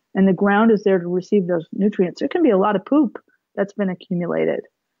melts and the ground is there to receive those nutrients, there can be a lot of poop that's been accumulated.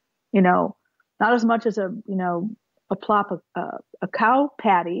 Not as much as a plop of a cow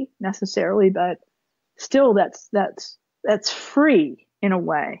patty necessarily, but still that's free in a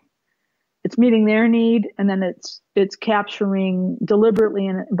way. It's meeting their need, and then it's capturing deliberately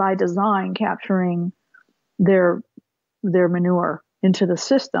and by design, capturing their manure into the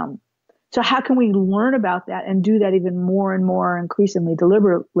system. So how can we learn about that and do that even more and more increasingly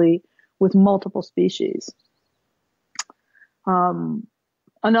deliberately with multiple species?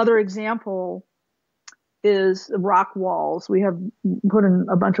 Another example is rock walls. We have put in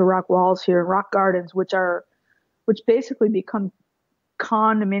a bunch of rock walls here, rock gardens, which basically become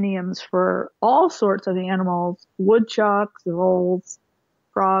condominiums for all sorts of animals: woodchucks, voles,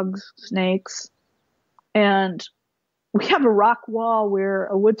 frogs, snakes. And we have a rock wall where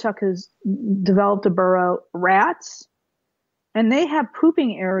a woodchuck has developed a burrow, rats, and they have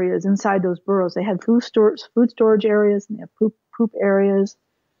pooping areas inside those burrows. They have food storage areas, and they have poop areas.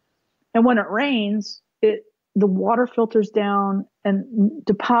 And when it rains, the water filters down and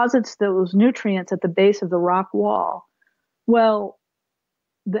deposits those nutrients at the base of the rock wall. Well,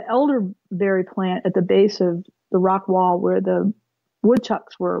 the elderberry plant at the base of the rock wall where the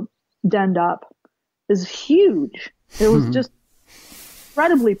woodchucks were denned up is huge. It was just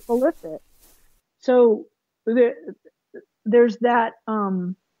incredibly prolific. So there's that,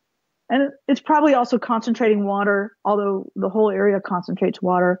 and it's probably also concentrating water, although the whole area concentrates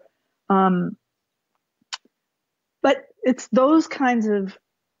water. But it's those kinds of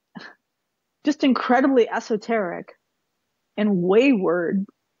just incredibly esoteric and wayward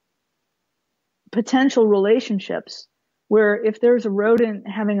potential relationships where if there's a rodent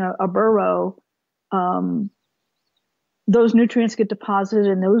having a burrow, those nutrients get deposited,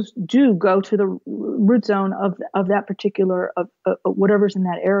 and those do go to the root zone of that particular, of whatever's in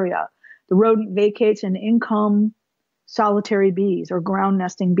that area. The rodent vacates, and in come solitary bees or ground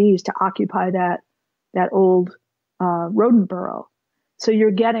nesting bees to occupy that old rodent burrow. So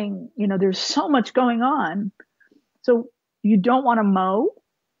you're getting, there's so much going on. So you don't want to mow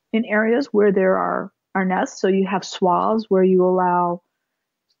in areas where there are nests. So you have swaths where you allow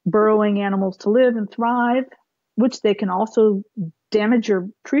burrowing animals to live and thrive, which they can also damage your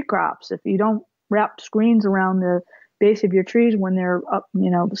tree crops if you don't wrap screens around base of your trees when they're up,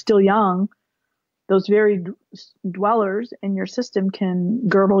 still young, those very dwellers in your system can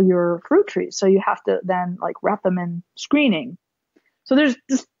girdle your fruit trees. So you have to then like wrap them in screening. So there's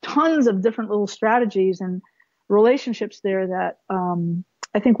just tons of different little strategies and relationships there that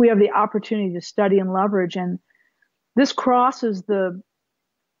I think we have the opportunity to study and leverage. And this crosses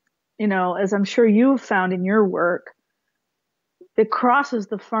as I'm sure you've found in your work, it crosses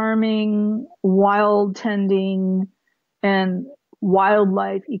the farming, wild tending, and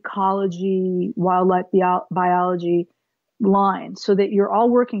wildlife ecology, wildlife biology line, so that you're all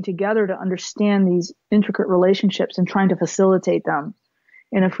working together to understand these intricate relationships and trying to facilitate them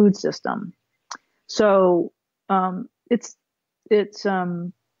in a food system. So it's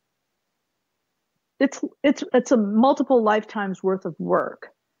a multiple lifetimes worth of work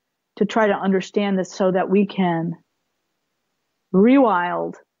to try to understand this, so that we can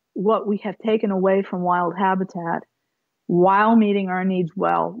rewild what we have taken away from wild habitat while meeting our needs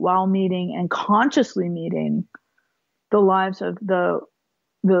well, while meeting and consciously meeting the lives of the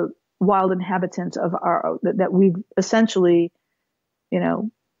wild inhabitants of that we've essentially,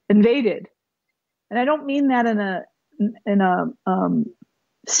 invaded. And I don't mean that in a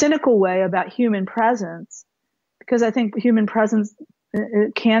cynical way about human presence, because I think human presence,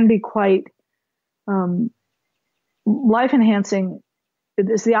 it can be quite life enhancing.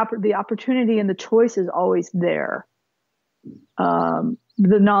 It's the opportunity and the choice is always there. The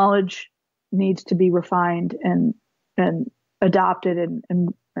knowledge needs to be refined and adopted,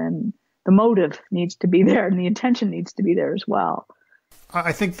 and the motive needs to be there, and the intention needs to be there as well.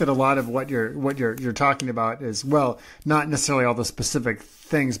 I think that a lot of what you're talking about is, well, not necessarily all the specific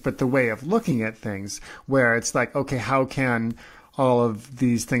things, but the way of looking at things, where it's like, okay, how can all of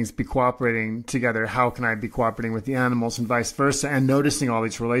these things be cooperating together? How can I be cooperating with the animals and vice versa? And noticing all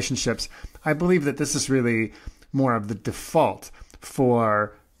these relationships. I believe that this is really more of the default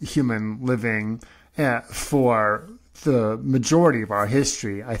for human living for the majority of our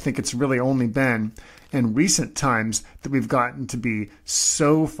history. I think it's really only been in recent times that we've gotten to be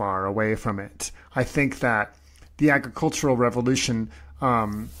so far away from it. I think that the agricultural revolution,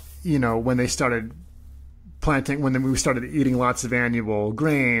 when they started planting, when we started eating lots of annual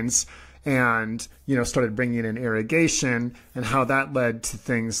grains and, started bringing in irrigation, and how that led to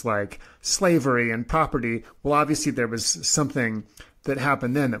things like slavery and property. Well, obviously there was something that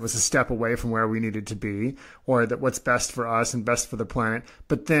happened then that was a step away from where we needed to be, or that what's best for us and best for the planet.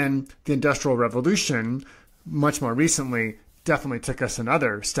 But then the Industrial Revolution, much more recently, definitely took us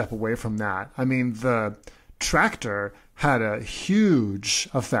another step away from that. I mean, the tractor had a huge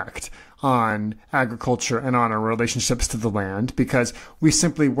effect on agriculture and on our relationships to the land, because we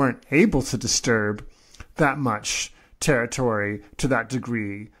simply weren't able to disturb that much territory to that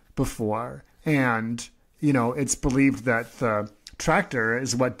degree before. And, it's believed that the tractor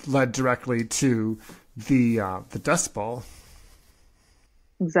is what led directly to the Dust Bowl.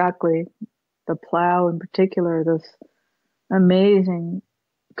 Exactly. The plow in particular, this amazing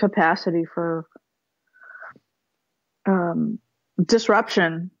capacity for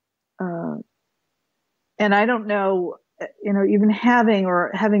disruption. And I don't know, even having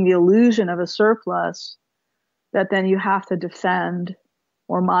the illusion of a surplus that then you have to defend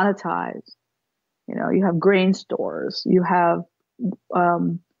or monetize. You have grain stores, you have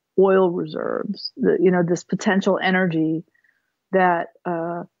oil reserves, this potential energy that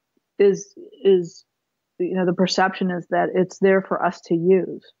is the perception is that it's there for us to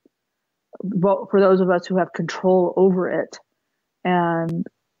use, but for those of us who have control over it. And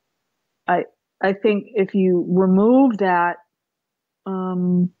I think if you remove that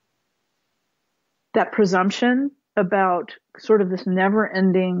that presumption about sort of this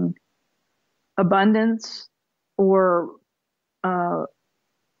never-ending abundance or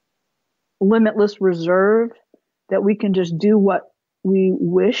limitless reserve that we can just do what we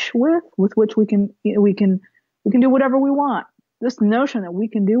wish with which we can do whatever we want. This notion that we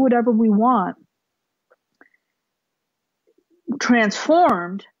can do whatever we want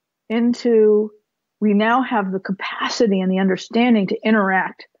transformed into, we now have the capacity and the understanding to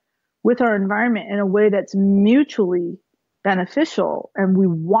interact with our environment in a way that's mutually beneficial. And we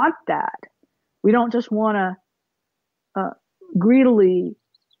want that. We don't just want to greedily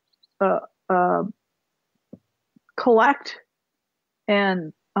collect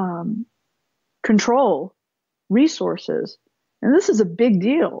and control resources. And this is a big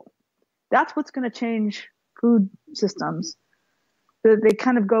deal. That's what's going to change food systems. They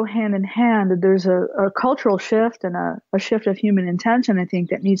kind of go hand in hand. There's a cultural shift and a shift of human intention, I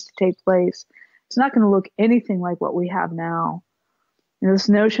think, that needs to take place. It's not going to look anything like what we have now. This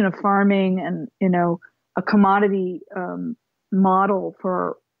notion of farming and, a commodity model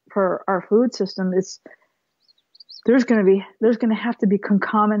for our food system, there's going to have to be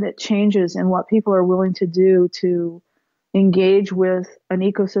concomitant changes in what people are willing to do to engage with an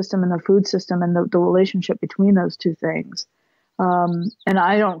ecosystem and the food system and the relationship between those two things. And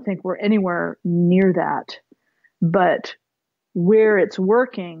I don't think we're anywhere near that. But where it's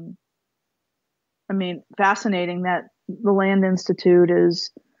working, I mean, fascinating that the Land Institute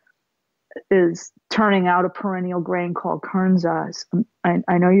is turning out a perennial grain called kernza.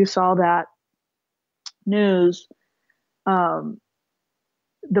 I know you saw that news. The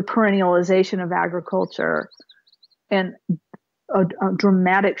perennialization of agriculture and a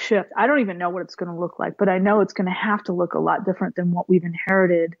dramatic shift. I don't even know what it's going to look like, but I know it's going to have to look a lot different than what we've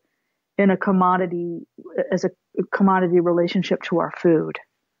inherited in a commodity, as a commodity relationship to our food.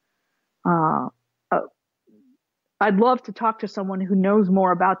 I'd love to talk to someone who knows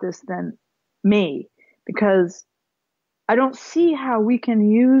more about this than me, because I don't see how we can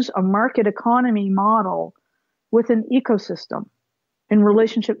use a market economy model with an ecosystem in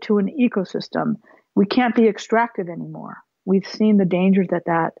relationship to an ecosystem. We can't be extractive anymore. We've seen the danger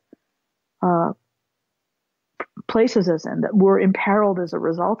that places us in, that we're imperiled as a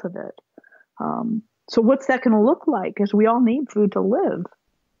result of it. So what's that going to look like? Because we all need food to live.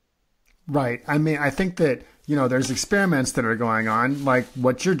 Right. I mean, I think that, there's experiments that are going on, like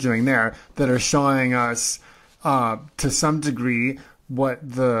what you're doing there, that are showing us to some degree what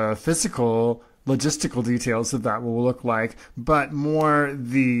the physical, logistical details of that will look like, but more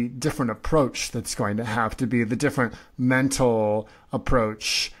the different approach that's going to have to be, the different mental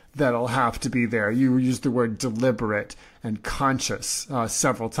approach that'll have to be there. You used the word deliberate and conscious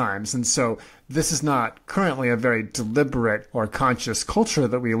several times. And so this is not currently a very deliberate or conscious culture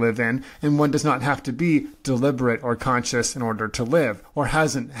that we live in, and one does not have to be deliberate or conscious in order to live, or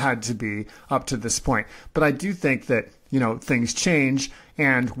hasn't had to be up to this point. But I do think that, things change,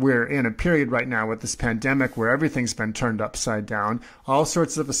 and we're in a period right now with this pandemic where everything's been turned upside down. All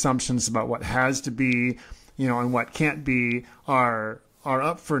sorts of assumptions about what has to be, and what can't be are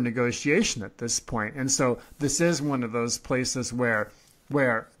up for negotiation at this point. And so this is one of those places where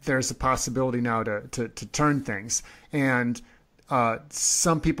there's a possibility now to turn things. And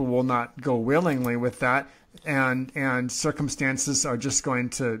some people will not go willingly with that. And circumstances are going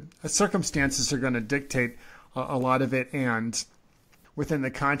to dictate a lot of it. And within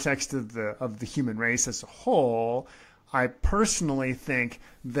the context of the human race as a whole, I personally think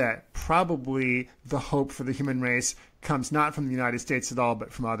that probably the hope for the human race comes not from the United States at all,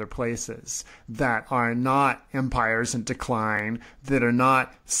 but from other places that are not empires in decline, that are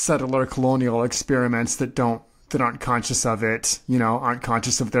not settler colonial experiments that aren't conscious of it, aren't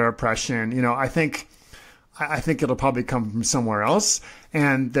conscious of their oppression. I think it'll probably come from somewhere else,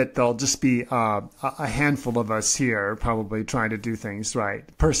 and that there'll just be a handful of us here probably trying to do things right,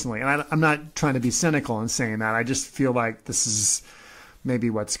 personally. And I'm not trying to be cynical in saying that. I just feel like this is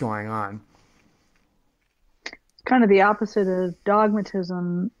maybe what's going on. It's kind of the opposite of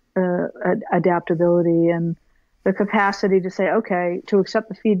dogmatism, adaptability, and the capacity to say, okay, to accept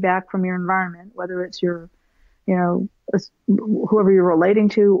the feedback from your environment, whether it's your, whoever you're relating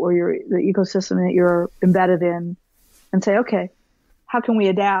to or the ecosystem that you're embedded in, and say, okay, how can we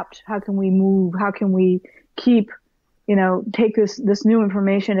adapt? How can we move? How can we keep, take this new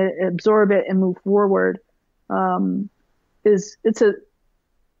information, absorb it, and move forward? It's a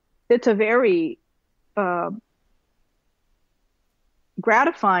very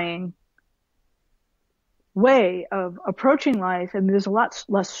gratifying way of approaching life, and there's a lot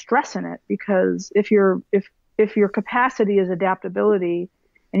less stress in it, because if your capacity is adaptability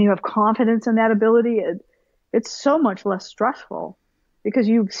and you have confidence in that ability, it's so much less stressful, because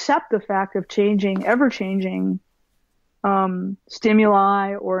you accept the fact of ever changing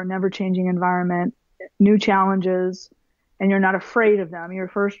stimuli or an ever changing environment, new challenges, and you're not afraid of them. Your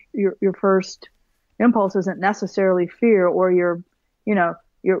first impulse isn't necessarily fear, or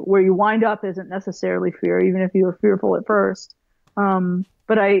where you wind up isn't necessarily fear, even if you were fearful at first.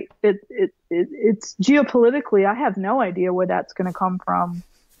 But it's geopolitically, I have no idea where that's going to come from.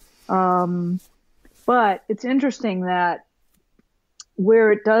 But it's interesting that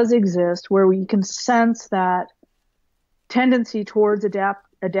where it does exist, where we can sense that tendency towards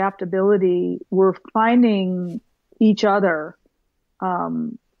adaptability, we're finding each other.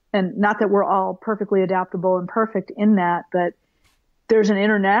 And not that we're all perfectly adaptable and perfect in that, but there's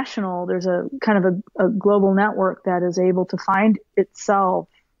a kind of a global network that is able to find itself.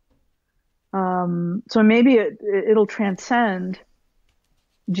 So maybe it'll transcend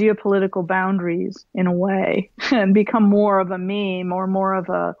geopolitical boundaries in a way and become more of a meme or more of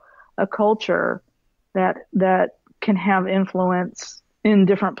a culture that can have influence in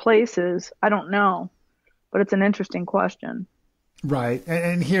different places? I don't know, but it's an interesting question. Right.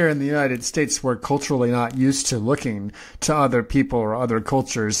 And here in the United States, we're culturally not used to looking to other people or other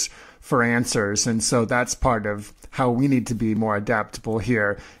cultures for answers. And so that's part of how we need to be more adaptable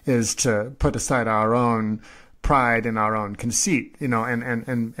here, is to put aside our own pride and our own conceit,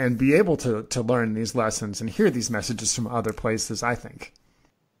 and be able to learn these lessons and hear these messages from other places, I think.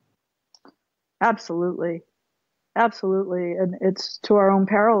 Absolutely. Absolutely. And it's to our own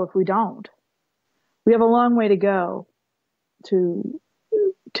peril if we don't. We have a long way to go to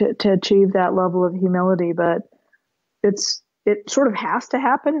achieve that level of humility, but it sort of has to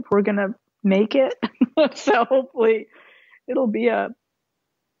happen if we're going to make it. So hopefully it'll be a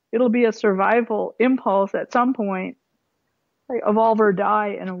survival impulse at some point, like evolve or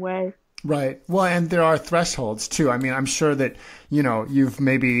die in a way. Right. Well, and there are thresholds too. I mean, I'm sure that, you've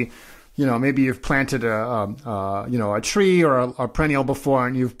maybe you've planted a tree or a perennial before,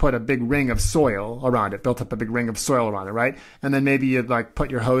 and you've put a big ring of soil around it, built up a big ring of soil around it, right? And then maybe you'd like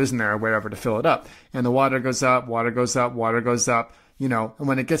put your hose in there or wherever to fill it up. And the water goes up, water goes up, water goes up, and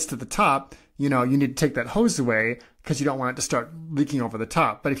when it gets to the top, you need to take that hose away because you don't want it to start leaking over the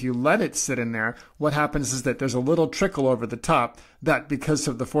top. But if you let it sit in there, what happens is that there's a little trickle over the top that, because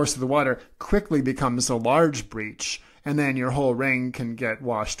of the force of the water, quickly becomes a large breach. And then your whole ring can get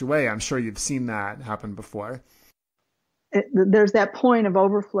washed away. I'm sure you've seen that happen before. There's that point of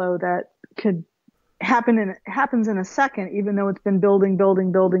overflow that could happens in a second, even though it's been building.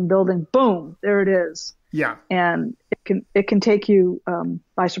 Boom, there it is. Yeah. And it can take you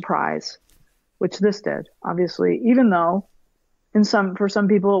by surprise, which this did, obviously, even though for some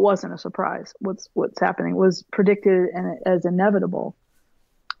people it wasn't a surprise. What's happening was predicted and as inevitable.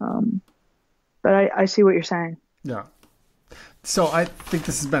 But I see what you're saying. Yeah. So I think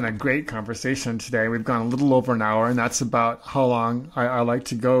this has been a great conversation today. We've gone a little over an hour, and that's about how long I like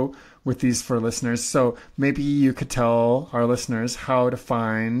to go with these for listeners. So maybe you could tell our listeners how to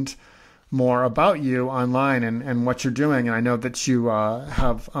find more about you online and what you're doing. And I know that you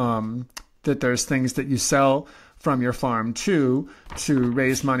have that there's things that you sell from your farm too, to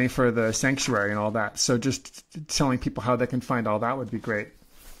raise money for the sanctuary and all that. So just telling people how they can find all that would be great.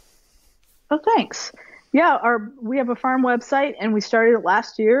 Oh, thanks. Yeah, we have a farm website, and we started it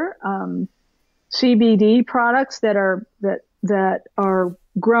last year. CBD products that are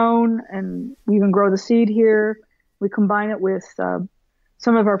grown, and we even grow the seed here. We combine it with some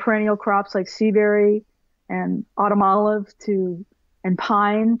of our perennial crops like seaberry and autumn olive and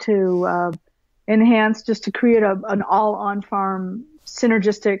pine to enhance, just to create an all on farm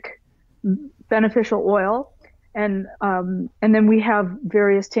synergistic beneficial oil. And then we have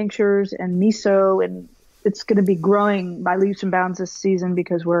various tinctures and miso, and it's going to be growing by leaps and bounds this season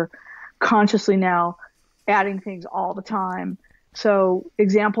because we're consciously now adding things all the time. So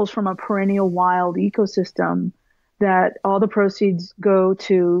examples from a perennial wild ecosystem, that all the proceeds go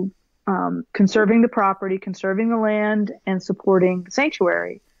to conserving the property, conserving the land, and supporting the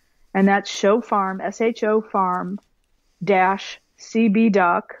sanctuary. And that's Sho Farm, SHO Farm -CB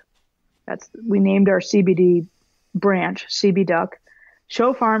Duck. We named our CBD branch CB Duck.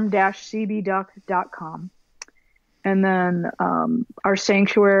 Sho Farm -cbduck.com. And then our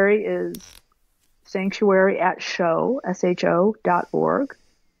sanctuary is sanctuary@sho.org.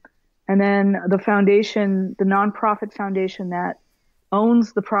 And then the foundation, the nonprofit foundation that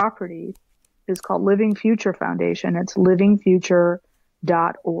owns the property, is called Living Future Foundation. It's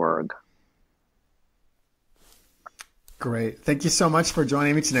livingfuture.org. Great. Thank you so much for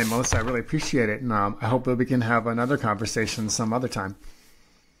joining me today, Melissa. I really appreciate it. And I hope that we can have another conversation some other time.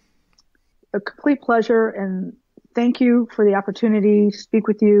 A complete pleasure. And thank you for the opportunity to speak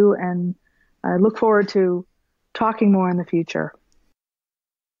with you. And I look forward to talking more in the future.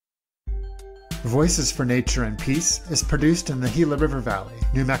 Voices for Nature and Peace is produced in the Gila River Valley,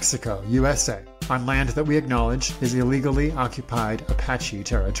 New Mexico, USA, on land that we acknowledge is illegally occupied Apache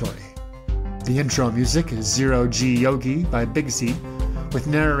territory. The intro music is Zero G Yogi by Big Z, with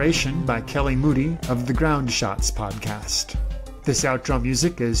narration by Kelly Moody of the Ground Shots podcast. This outro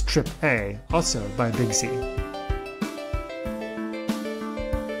music is Trip A, also by Big Z.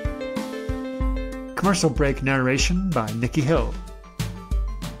 Commercial break narration by Nikki Hill.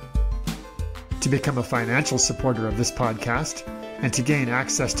 To become a financial supporter of this podcast and to gain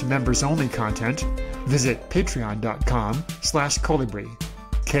access to members-only content, visit patreon.com/Kolibri,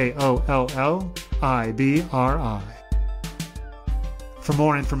 KOLLIBRI. For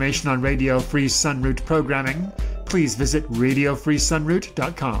more information on Radio Free Sunroot programming, please visit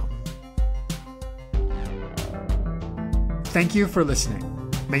radiofreesunroot.com. Thank you for listening.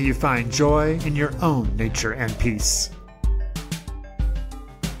 May you find joy in your own nature and peace.